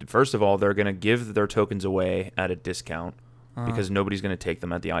tokens, first of all, they're going to give their tokens away at a discount. because nobody's going to take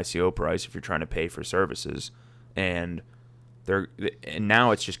them at the ICO price if you're trying to pay for services. And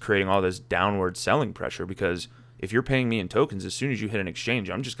now it's just creating all this downward selling pressure, because if you're paying me in tokens, as soon as you hit an exchange,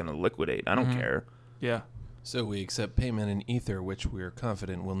 I'm just going to liquidate. I don't care. Yeah. So we accept payment in Ether, which we're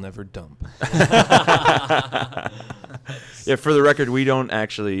confident will never dump. Yeah, for the record, we don't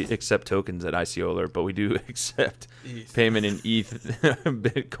actually accept tokens at ICO Alert, but we do accept payment in ETH,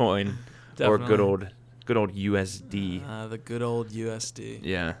 Bitcoin, or good old USD. The good old USD.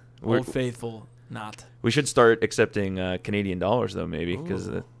 Yeah. Old faithful, not. We should start accepting Canadian dollars, though, maybe, because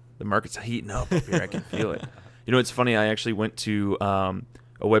the market's heating up here. I can feel it. You know, it's funny. I actually went to a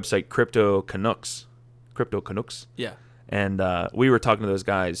website, Crypto Canucks. Yeah. And we were talking to those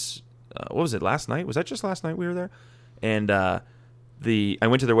guys. What was it, last night? Was that just last night we were there? And I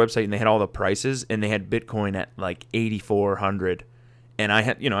went to their website, and they had all the prices, and they had Bitcoin at like 8,400. And I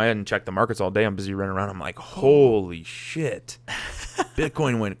hadn't checked the markets all day. I'm busy running around. I'm like, holy shit.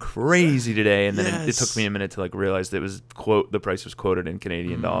 Bitcoin went crazy today. And then it took me a minute to like realize that the price was quoted in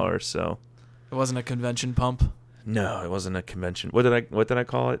Canadian dollars. So it wasn't a convention pump. No, it wasn't a convention. What did I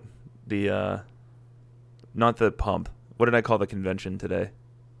call it? Not the pump. What did I call the convention today?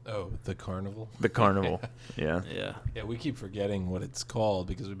 Oh, the carnival? The carnival. Yeah. Yeah, we keep forgetting what it's called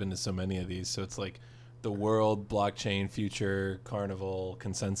because we've been to so many of these. So it's like the World Blockchain Future Carnival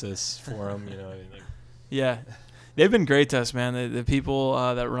Consensus Forum, Yeah. They've been great to us, man. The people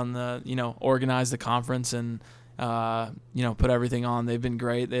that run organize the conference and, put everything on, they've been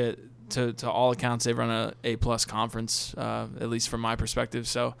great. To all accounts, they've run a A+ conference, at least from my perspective.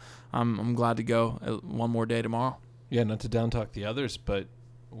 So I'm glad to go one more day tomorrow. Yeah, not to down talk the others, but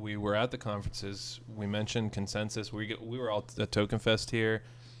we were at the conferences. We mentioned Consensus. We were all at Token Fest here.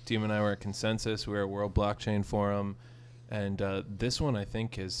 Team and I were at Consensus. We were at World Blockchain Forum, and this one I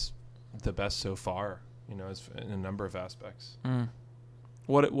think is the best so far. In a number of aspects.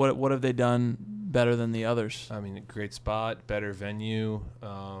 What have they done better than the others? I mean, great spot, better venue,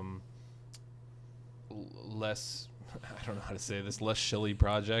 less. I don't know how to say this. Less shilly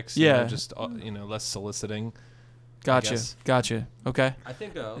projects. Yeah. Less soliciting. Gotcha. Okay. I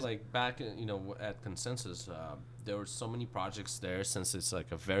think like back at Consensus, there were so many projects there since it's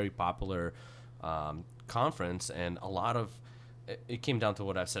like a very popular conference, and a lot of it came down to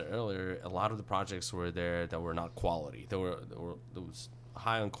what I said earlier. A lot of the projects were there that were not quality. There was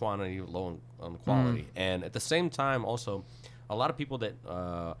high on quantity, low on quality, and at the same time, also a lot of people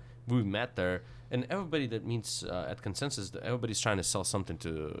that we met there, and everybody that meets at Consensus, everybody's trying to sell something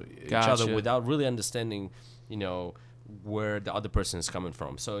to each other without really understanding, where the other person is coming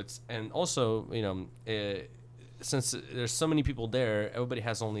from. So it's, and also, since there's so many people there, everybody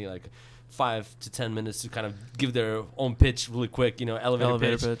has only like 5 to 10 minutes to kind of give their own pitch really quick,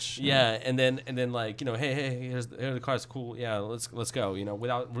 elevator pitch. Yeah. And then like, hey, here the car's cool. Yeah, let's go,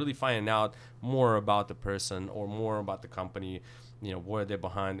 without really finding out more about the person or more about the company, where they're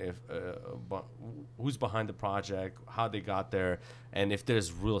behind, who's behind the project, how they got there, and if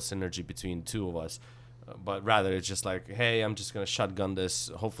there's real synergy between the two of us. But rather it's just like, hey, I'm just going to shotgun this.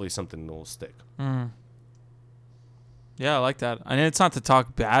 Hopefully something will stick. Yeah, I like that. And it's not to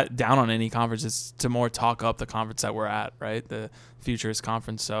talk down on any conference. It's to more talk up the conference that we're at, right? The Futurist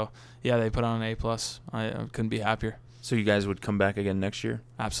conference. So, yeah, they put on an A+. I couldn't be happier. So you guys would come back again next year?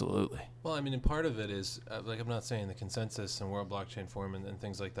 Absolutely. Well, I mean, and part of it is, I'm not saying the Consensus and World Blockchain Forum and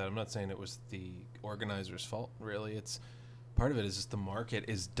things like that. I'm not saying it was the organizers' fault, really. It's part of it is just the market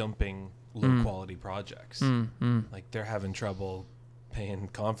is dumping low-quality projects. Like, they're having trouble paying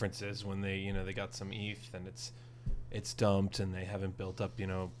conferences when they got some ETH and it's dumped and they haven't built up,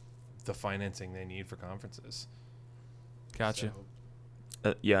 the financing they need for conferences. Gotcha.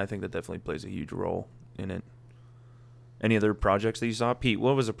 So, yeah, I think that definitely plays a huge role in it. Any other projects that you saw? Pete,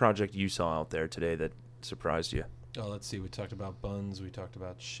 what was a project you saw out there today that surprised you? Oh, let's see. We talked about Buns. We talked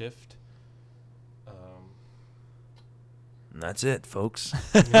about Shift. And that's it, folks.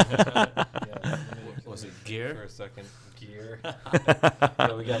 Was it Gear? For a second. Gear.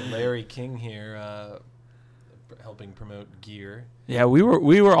 We got Larry King here helping promote Gear. Yeah, we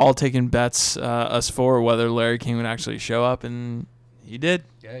were all taking bets, us four, whether Larry King would actually show up, and he did.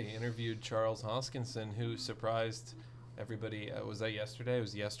 Yeah, he interviewed Charles Hoskinson, who surprised everybody. Was that yesterday? It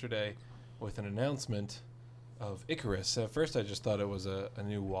was yesterday with an announcement of Icarus. At first, I just thought it was a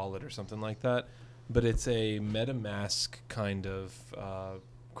new wallet or something like that. But it's a MetaMask kind of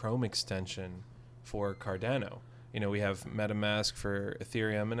Chrome extension for Cardano. We have MetaMask for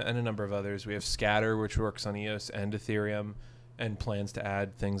Ethereum and a number of others. We have Scatter, which works on EOS and Ethereum, and plans to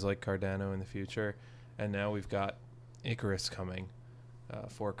add things like Cardano in the future. And now we've got Icarus coming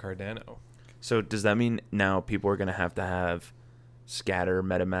for Cardano. So does that mean now people are going to have Scatter,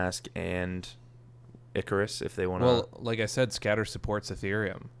 MetaMask, and Icarus if they want to? Well, like I said, Scatter supports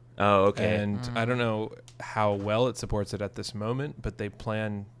Ethereum. Oh, okay. And I don't know how well it supports it at this moment, but they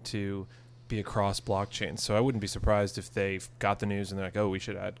plan to be across blockchains. So I wouldn't be surprised if they got the news and they're like, oh, we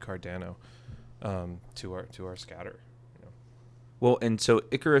should add Cardano to our Scatter. You know? Well, and so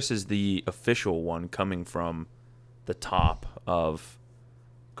Icarus is the official one coming from the top of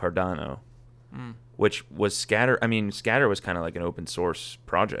Cardano, which was Scatter. I mean, Scatter was kind of like an open source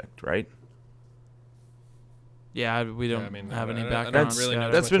project, right? Yeah, we don't have any background. don't really know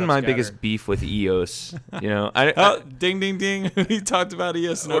That's much been about my Scatter. biggest beef with EOS. You know, Ding, ding, ding. We talked about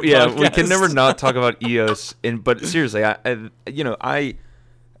EOS in our yeah, podcast. we can never not talk about EOS. But seriously, I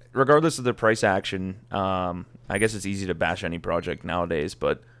regardless of the price action, I guess it's easy to bash any project nowadays.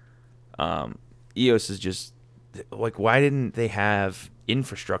 But EOS is just like, why didn't they have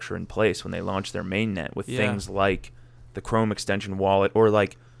infrastructure in place when they launched their mainnet with things like the Chrome extension wallet or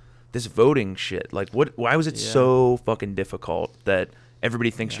like this voting shit? Like, why was it so fucking difficult that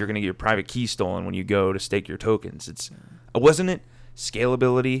everybody thinks you're going to get your private key stolen when you go to stake your tokens? Wasn't it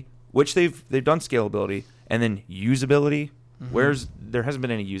scalability, which they've done scalability, and then usability? There hasn't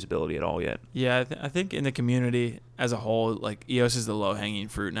been any usability at all yet. Yeah, I think in the community as a whole, like EOS is the low hanging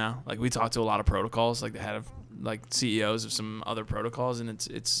fruit now. Like we talk to a lot of protocols, like the head of like CEOs of some other protocols, and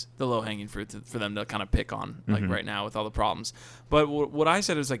it's the low hanging fruit for them to kind of pick on like right now with all the problems. But what I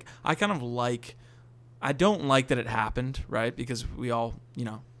said is like I don't like that it happened, right? Because we all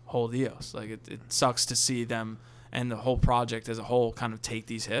hold EOS. Like it sucks to see them and the whole project as a whole kind of take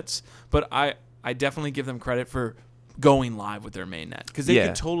these hits. But I definitely give them credit for going live with their mainnet, because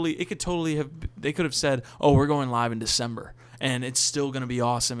they could have said, oh, we're going live in December and it's still going to be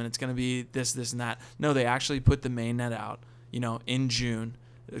awesome and it's going to be this and that. No, they actually put the mainnet out in June,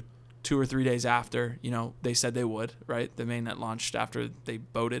 2 or 3 days after they said they would, right? The mainnet launched after they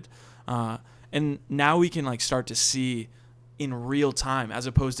voted, and now we can like start to see in real time as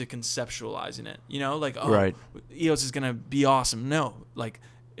opposed to conceptualizing it, like, oh, right, EOS is going to be awesome. No, like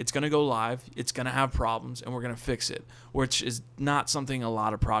it's going to go live, it's going to have problems, and we're going to fix it, which is not something a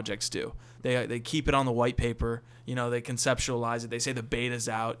lot of projects do. They keep it on the white paper, they conceptualize it, they say the beta's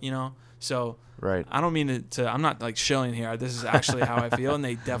out, so right. I don't mean to I'm not like shilling here. This is actually how I feel, and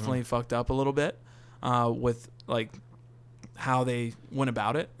they definitely fucked up a little bit with like how they went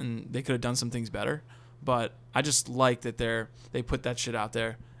about it, and they could have done some things better. But I just like that they put that shit out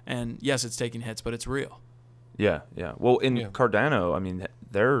there, and yes, it's taking hits, but it's real. Yeah. Well, in Cardano, I mean,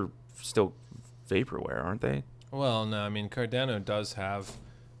 they're still vaporware, aren't they? Well, no, I mean, Cardano does have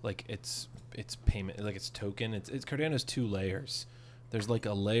like its payment, like its token. It's Cardano's 2 layers. There's like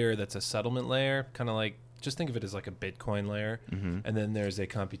a layer that's a settlement layer, kind of like, just think of it as like a Bitcoin layer, and then there's a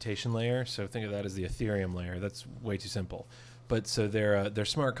computation layer. So think of that as the Ethereum layer. That's way too simple. But so they're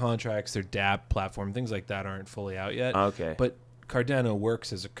smart contracts, their dApp platform, things like that aren't fully out yet. Okay. But Cardano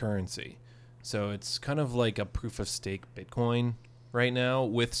works as a currency. So it's kind of like a proof of stake Bitcoin right now,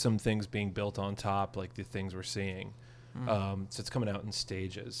 with some things being built on top, like the things we're seeing. So it's coming out in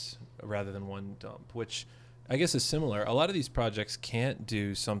stages rather than one dump, which I guess is similar. A lot of these projects can't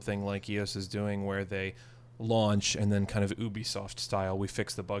do something like EOS is doing, where they launch and then kind of Ubisoft style, we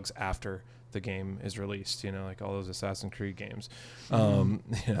fix the bugs after the game is released, like all those Assassin's Creed games.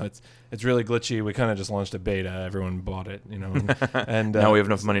 It's really glitchy. We kind of just launched a beta. Everyone bought it, and now we have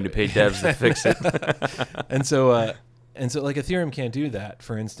enough money to pay devs to fix it. And so like Ethereum can't do that,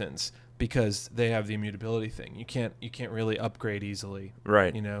 for instance, because they have the immutability thing. You can't really upgrade easily,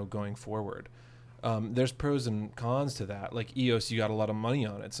 right? Going forward. There's pros and cons to that. Like EOS, you got a lot of money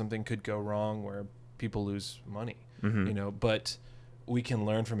on it. Something could go wrong where people lose money, but we can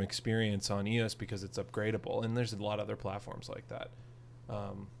learn from experience on EOS because it's upgradable, and there's a lot of other platforms like that.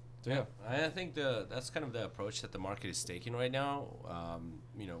 I think that's kind of the approach that the market is taking right now.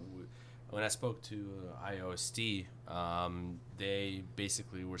 When I spoke to IOST, they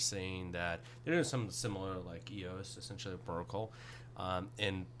basically were saying that they're doing something similar like EOS, essentially a protocol.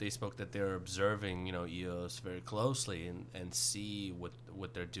 And they spoke that they're observing, EOS very closely and see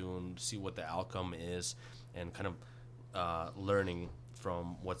what they're doing, see what the outcome is, and kind of learning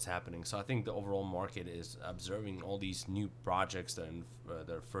from what's happening. So I think the overall market is observing all these new projects that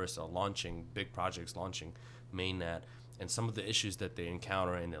are first launching, big projects launching mainnet, and some of the issues that they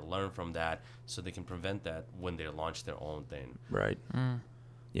encounter, and they learn from that so they can prevent that when they launch their own thing. Right.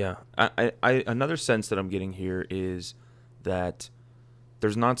 Yeah. I another sense that I'm getting here is that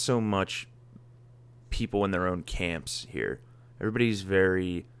there's not so much people in their own camps here. Everybody's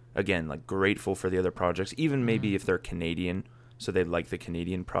very, again, like grateful for the other projects, even maybe if they're Canadian, so they like the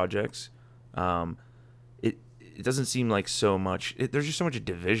Canadian projects. It doesn't seem like so much. There's just so much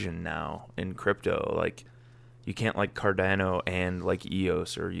division now in crypto. Like, you can't like Cardano and like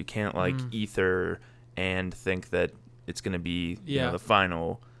EOS, or you can't like Ether and think that it's going to be the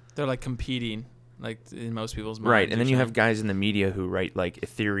final. They're like competing, like in most people's minds. Right, and then you have guys in the media who write like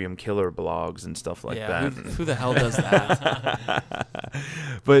Ethereum killer blogs and stuff like that. Who the hell does that?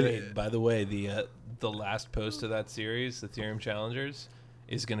 But hey, by the way, the last post of that series, Ethereum Challengers,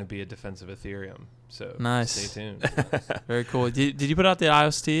 is going to be a defense of Ethereum. So nice. Stay tuned. Very cool. Did you put out the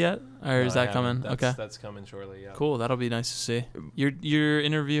IOST yet, or is that coming? That's coming shortly. Yeah. Cool. That'll be nice to see. You're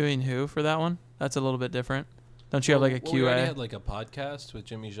interviewing who for that one? That's a little bit different. Don't you have like a QA? We already had like a podcast with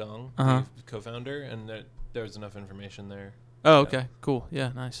Jimmy Zhang, the co-founder, and there was enough information there. Oh, okay. Cool.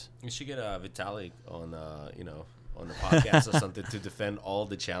 Yeah, nice. You should get Vitalik on on the podcast or something to defend all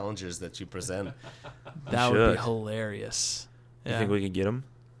the challenges that you present. That would be hilarious. You think we could get him?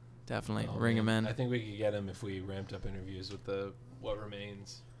 Definitely. Ring him in. I think we could get him if we ramped up interviews with the What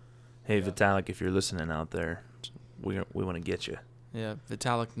Remains. Hey, Vitalik, if you're listening out there, we want to get you. Yeah,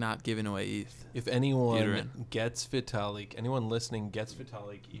 Vitalik not giving away ETH. If anyone gets Vitalik, anyone listening gets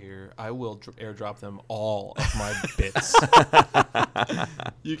Vitalik here, I will airdrop them all of my bits.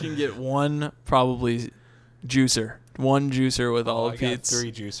 You can get one probably juicer. One juicer with all of Pete's.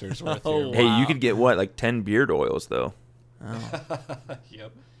 3 juicers worth Oh, here. Hey, you could get what, like 10 beard oils though? Oh.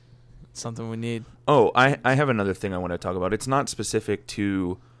 Yep. Something we need. Oh, I have another thing I want to talk about. It's not specific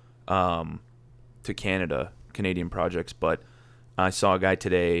to Canadian projects, but I saw a guy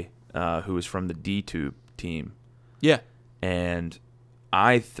today who was from the DTube team. Yeah. And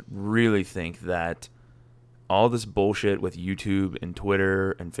I really think that all this bullshit with YouTube and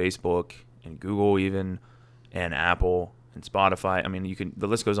Twitter and Facebook and Google even and Apple and Spotify, I mean, the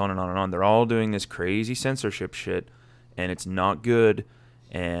list goes on and on and on. They're all doing this crazy censorship shit, and it's not good,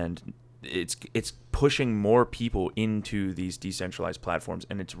 and it's pushing more people into these decentralized platforms,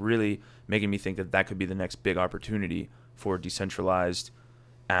 and it's really making me think that could be the next big opportunity for decentralized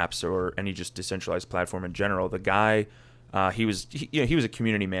apps or any just decentralized platform in general. The guy, he was a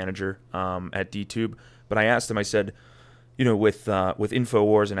community manager at DTube, but I asked him, I said, with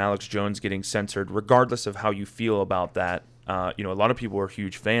InfoWars and Alex Jones getting censored, regardless of how you feel about that, a lot of people are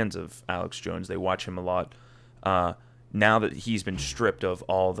huge fans of Alex Jones. They watch him a lot. Now that he's been stripped of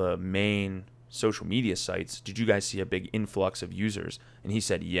all the main social media sites, did you guys see a big influx of users? And he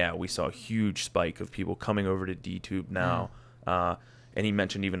said, yeah, we saw a huge spike of people coming over to DTube now. And he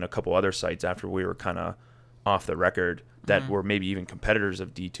mentioned even a couple other sites after we were kind of off the record that were maybe even competitors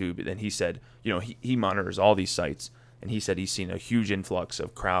of DTube. And he said, he monitors all these sites, and he said he's seen a huge influx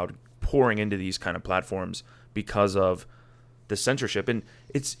of crowd pouring into these kind of platforms because of the censorship. And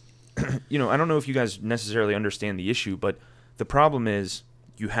it's, I don't know if you guys necessarily understand the issue, but the problem is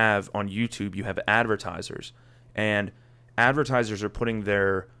you have on YouTube, you have advertisers, and advertisers are putting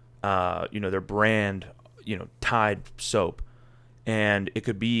their, their brand, Tide soap, and it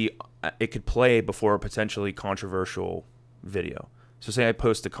could play before a potentially controversial video. So say I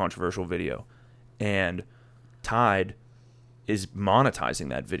post a controversial video, and Tide is monetizing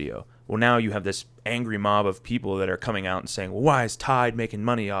that video. Well, now you have this angry mob of people that are coming out and saying, well, why is Tide making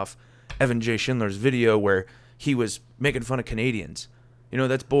money off Evan J. Schindler's video where he was making fun of Canadians?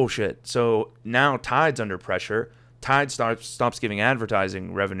 That's bullshit. So now Tide's under pressure. Tide stops giving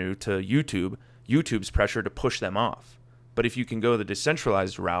advertising revenue to YouTube. YouTube's pressure to push them off. But if you can go the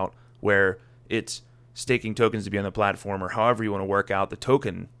decentralized route where it's staking tokens to be on the platform, or however you want to work out the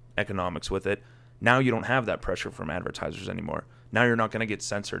token economics with it, now you don't have that pressure from advertisers anymore. Now you're not going to get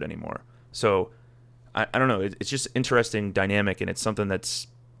censored anymore. So I don't know. It's just interesting dynamic, and it's something that's,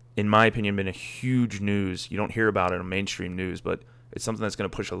 in my opinion, been a huge news. You don't hear about it in mainstream news, but it's something that's going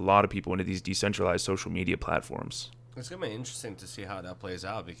to push a lot of people into these decentralized social media platforms. It's going to be interesting to see how that plays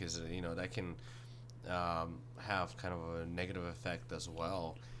out, because, that can have kind of a negative effect as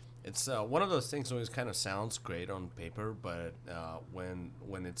well. It's one of those things that always kind of sounds great on paper, but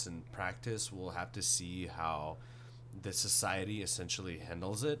when it's in practice, we'll have to see how the society essentially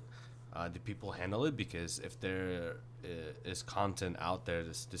handles it. Do people handle it? Because if there is content out there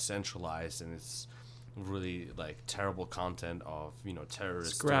that's decentralized and it's really like terrible content of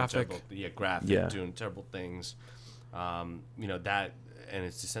terrorists, it's graphic, doing terrible things, that, and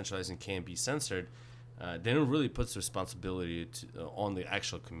it's decentralized and can't be censored, then it really puts responsibility on the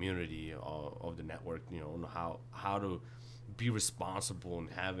actual community of the network, on how to be responsible in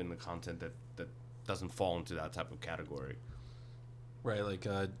having the content that doesn't fall into that type of category. Right,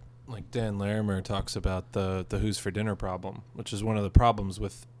 like Dan Larimer talks about the Who's for Dinner problem, which is one of the problems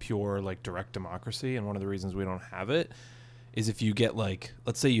with pure direct democracy, and one of the reasons we don't have it is if you get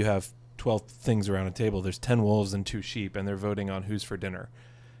let's say you have 12 things around a table. There's 10 wolves and 2 sheep, and they're voting on who's for dinner.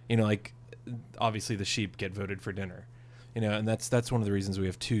 You know, like, obviously the sheep get voted for dinner. You know, and that's one of the reasons we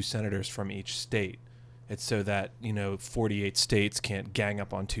have 2 senators from each state. It's so that, 48 states can't gang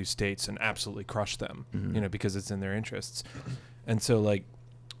up on 2 states and absolutely crush them, because it's in their interests. And so, like,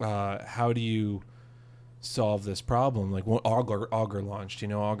 how do you solve this problem? Like, what Augur launched,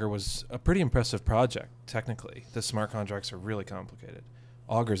 Augur was a pretty impressive project, technically. The smart contracts are really complicated.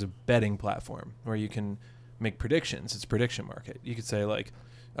 Augur's a betting platform where you can make predictions. It's a prediction market. You could say, like,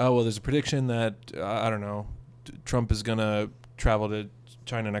 oh, well, there's a prediction that, I don't know, Trump is going to travel to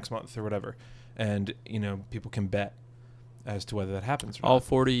China next month or whatever. And, people can bet as to whether that happens or All not.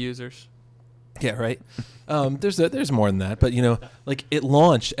 40 users. Yeah, right. There's more than that, but like it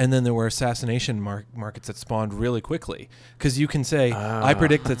launched, and then there were assassination markets that spawned really quickly, because you can say, I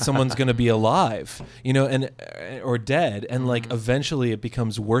predict that someone's going to be alive, and or dead, and like eventually it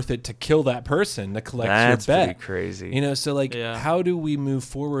becomes worth it to kill that person to collect That's your bet. pretty crazy. So like, how do we move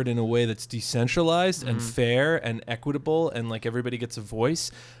forward in a way that's decentralized and fair and equitable, and like everybody gets a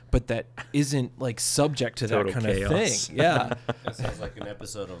voice, but that isn't like subject to Total that kind chaos. of thing? Yeah. That sounds like an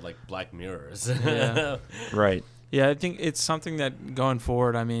episode of like Black Mirrors. Yeah. Right. Yeah, I think it's something that going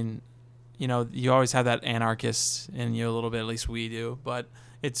forward, I mean, you always have that anarchist in you a little bit, at least we do, but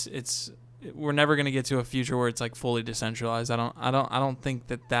we're never going to get to a future where it's like fully decentralized. I don't think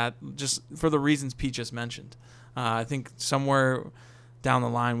that just for the reasons Pete just mentioned. I think somewhere down the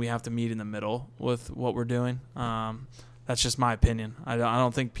line we have to meet in the middle with what we're doing. That's just my opinion. I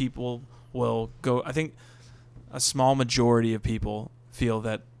don't think people will go. I think a small majority of people feel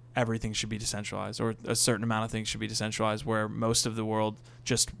that everything should be decentralized, or a certain amount of things should be decentralized, where most of the world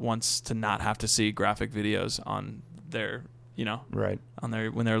just wants to not have to see graphic videos on their, Right. on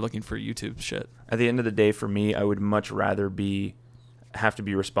their, when they're looking for YouTube shit. At the end of the day, for me, I would much rather have to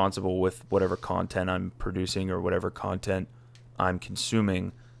be responsible with whatever content I'm producing or whatever content I'm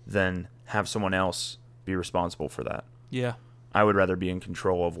consuming than have someone else be responsible for that. Yeah. I would rather be in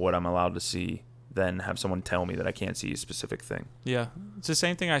control of what I'm allowed to see than have someone tell me that I can't see a specific thing. Yeah. It's the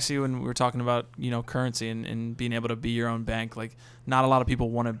same thing I see when we're talking about, currency and being able to be your own bank. Like, not a lot of people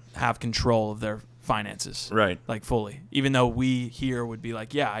want to have control of their finances. Right. Like, fully. Even though we here would be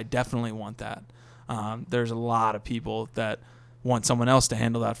like, yeah, I definitely want that. There's a lot of people that want someone else to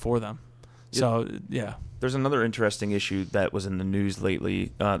handle that for them. Yep. So, yeah. There's another interesting issue that was in the news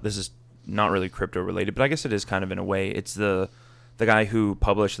lately. This is not really crypto related, but I guess it is kind of in a way. It's the guy who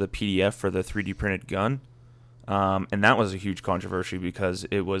published the PDF for the 3D printed gun. And that was a huge controversy because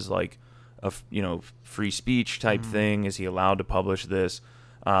it was like a free speech type thing. Is he allowed to publish this?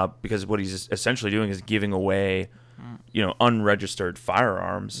 Because what he's essentially doing is giving away, unregistered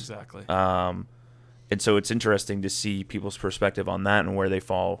firearms. Exactly. And so it's interesting to see people's perspective on that and where they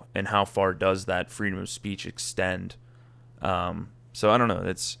fall and how far does that freedom of speech extend. So I don't know.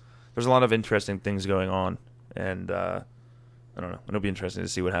 There's a lot of interesting things going on, and I don't know. It'll be interesting to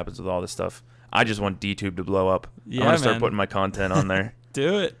see what happens with all this stuff. I just want DTube to blow up. Yeah, I'm going to start man. putting my content on there.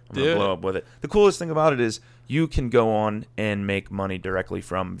 Do it. I'm going to blow up with it. The coolest thing about it is you can go on and make money directly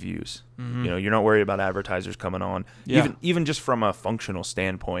from views. Mm-hmm. You're not worried about advertisers coming on. Yeah. Even just from a functional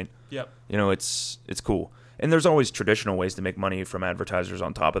standpoint. Yep. It's cool. And there's always traditional ways to make money from advertisers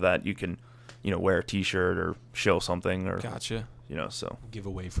on top of that. You can, wear a T-shirt or shill something or, Gotcha. so. Give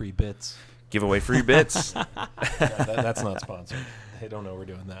away free bits. Give away free bits. That's not sponsored. They don't know we're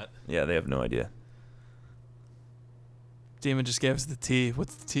doing that. Yeah, they have no idea. Demon just gave us the T.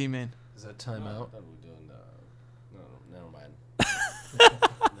 What's the T mean? Is that time I out? thought we were doing no, never mind.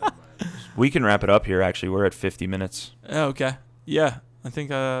 Never mind. We can wrap it up here, actually. We're at 50 minutes. Oh, okay. Yeah. I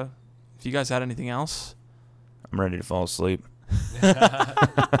think if you guys had anything else. I'm ready to fall asleep.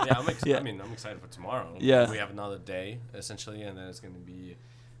 I'm Yeah. I'm excited for tomorrow. Yeah. We have another day essentially, and then it's going to be,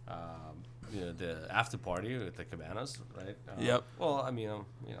 the after party with the cabanas, right? Yep. Well, I'm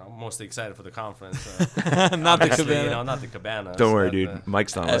mostly excited for the conference. Not the obviously, cabana. Not the cabanas. Don't worry, but dude.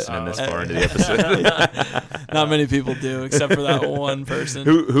 Mike's not listening this far into the episode. Not many people do, except for that one person.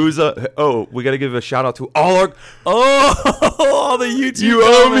 Who's we got to give a shout out to all our... all the YouTube You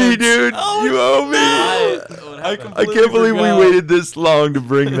owe me, comments. dude. Oh, you owe me. I can't believe we waited this long to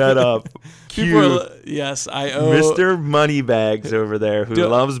bring that up. Yes, I owe... Mr. Moneybags over there who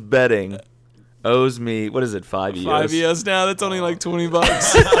loves betting owes me, what is it, 5 EOS? 5 EOS now. That's only like $20.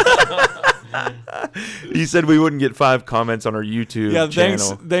 He said we wouldn't get 5 comments on our YouTube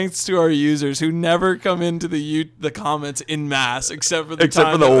channel. Thanks to our users who never come into the comments in mass except for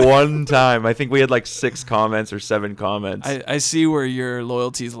the one time. I think we had like 6 comments or 7 comments. I see where your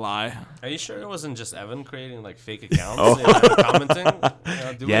loyalties lie. Are you sure it wasn't just Evan creating like fake accounts and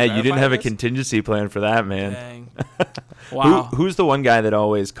commenting? Yeah, you didn't have a contingency plan for that, man. Dang. Wow. Who's the one guy that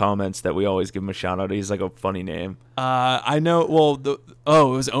always comments that we always give him a shout out? He's like a funny name. I know. Well, it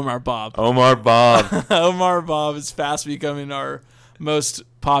was Omar Bob. Omar Bob. Omar Bob is fast becoming our most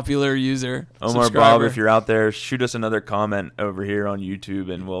popular user. Omar subscriber. Bob, if you're out there, shoot us another comment over here on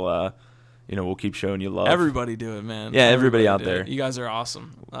YouTube, and we'll keep showing you love. Everybody do it, man. Yeah, everybody out there. You guys are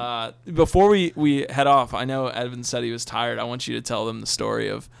awesome. Before we head off, I know Evan said he was tired. I want you to tell them the story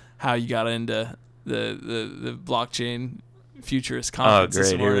of how you got into the blockchain futurist conference.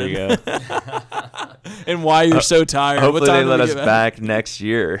 Oh, great. Here we go. And why you're so tired. Hopefully they let us back next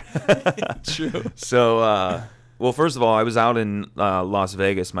year. True. So, well, first of all, I was out in Las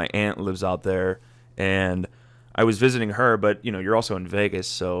Vegas. My aunt lives out there, and I was visiting her, but, you're also in Vegas,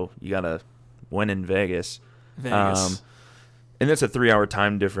 so you got to win in Vegas. Vegas. And that's a 3-hour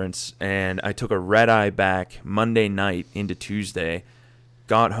time difference, and I took a red-eye back Monday night into Tuesday.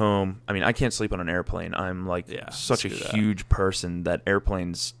 Got home. I mean, I can't sleep on an airplane. I'm like such a huge person that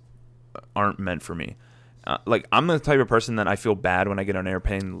airplanes aren't meant for me. I'm the type of person that I feel bad when I get on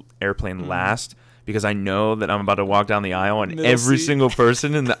an airplane last, because I know that I'm about to walk down the aisle and every single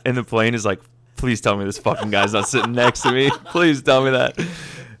person in the plane is like, please tell me this fucking guy's not sitting next to me. Please tell me that.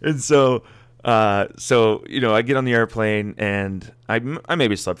 And so I get on the airplane and I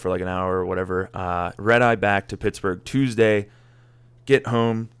maybe slept for like an hour or whatever. Red eye back to Pittsburgh Tuesday. Get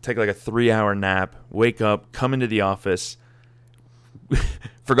home, take like a 3-hour nap, wake up, come into the office,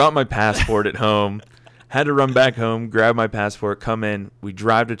 forgot my passport at home, had to run back home, grab my passport, come in. We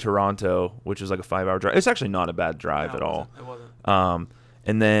drive to Toronto, which is like a 5-hour drive. It's actually not a bad drive at all. It wasn't.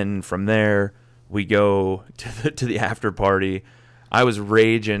 And then from there, we go to the after party. I was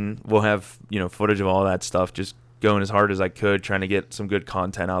raging. We'll have footage of all that stuff, just going as hard as I could, trying to get some good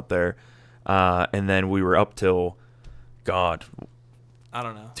content out there. And then we were up till, God, I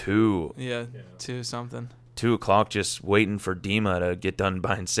don't know. 2. Yeah, 2 something. 2 o'clock, just waiting for Dima to get done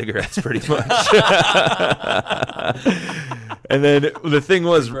buying cigarettes, pretty much. And then the thing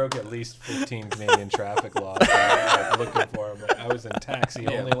was, broke at least 15 Canadian traffic laws. Looking for him. I was in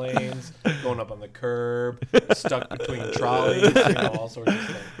taxi-only lanes, going up on the curb, stuck between trolleys, all sorts of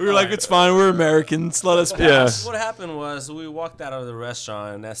stuff. We were like, it's fine. We're Americans. Let us pass. What happened was we walked out of the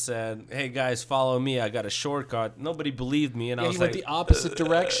restaurant and I said, hey, guys, follow me. I got a shortcut. Nobody believed me. And I was went the opposite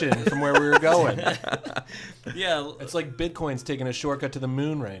direction from where we were going. Yeah. It's like Bitcoin's taking a shortcut to the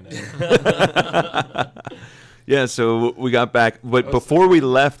moon right now. Yeah, so we got back. But before we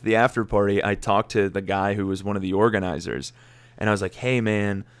left the after party, I talked to the guy who was one of the organizers. And I was like, hey,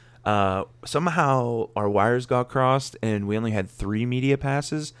 man, somehow our wires got crossed and we only had 3 media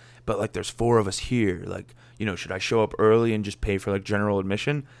passes. But, like, there's 4 of us here. Like, should I show up early and just pay for, like, general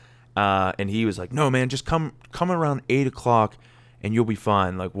admission? And he was like, no, man, just come around 8 o'clock and you'll be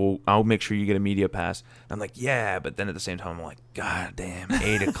fine. Like, I'll make sure you get a media pass. And I'm like, yeah. But then at the same time, I'm like, God damn,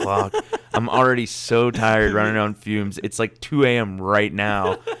 8 o'clock. I'm already so tired running on fumes. It's like 2 a.m. right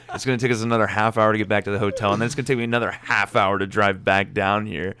now. It's going to take us another half hour to get back to the hotel. And then it's going to take me another half hour to drive back down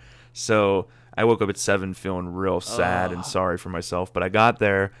here. So I woke up at 7 feeling real sad and sorry for myself. But I got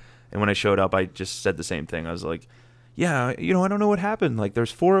there. And when I showed up, I just said the same thing. I was like, yeah, I don't know what happened. Like,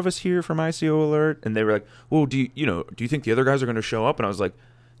 there's 4 of us here from ICO Alert. And they were like, well, do you think the other guys are going to show up? And I was like,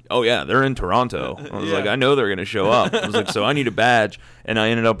 oh, yeah, they're in Toronto. I was like, I know they're going to show up. I was like, so I need a badge. And I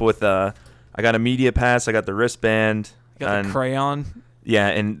ended up with, I got a media pass. I got the wristband. Got the crayon. Yeah,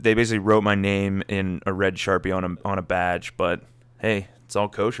 and they basically wrote my name in a red Sharpie on a badge. But, hey, it's all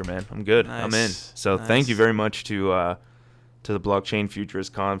kosher, man. I'm good. Nice. I'm in. So thank you very much to the Blockchain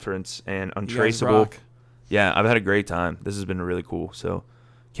Futurist Conference and Untraceable. Yeah, I've had a great time. This has been really cool. So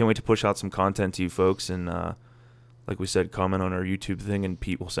can't wait to push out some content to you folks. And like we said, comment on our YouTube thing, and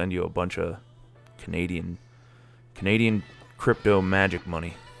Pete will send you a bunch of Canadian crypto magic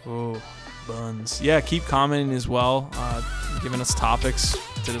money. Oh, buns. Yeah, keep commenting as well, giving us topics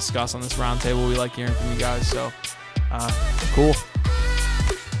to discuss on this roundtable. We like hearing from you guys. So cool.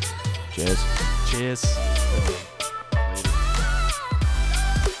 Cheers. Cheers.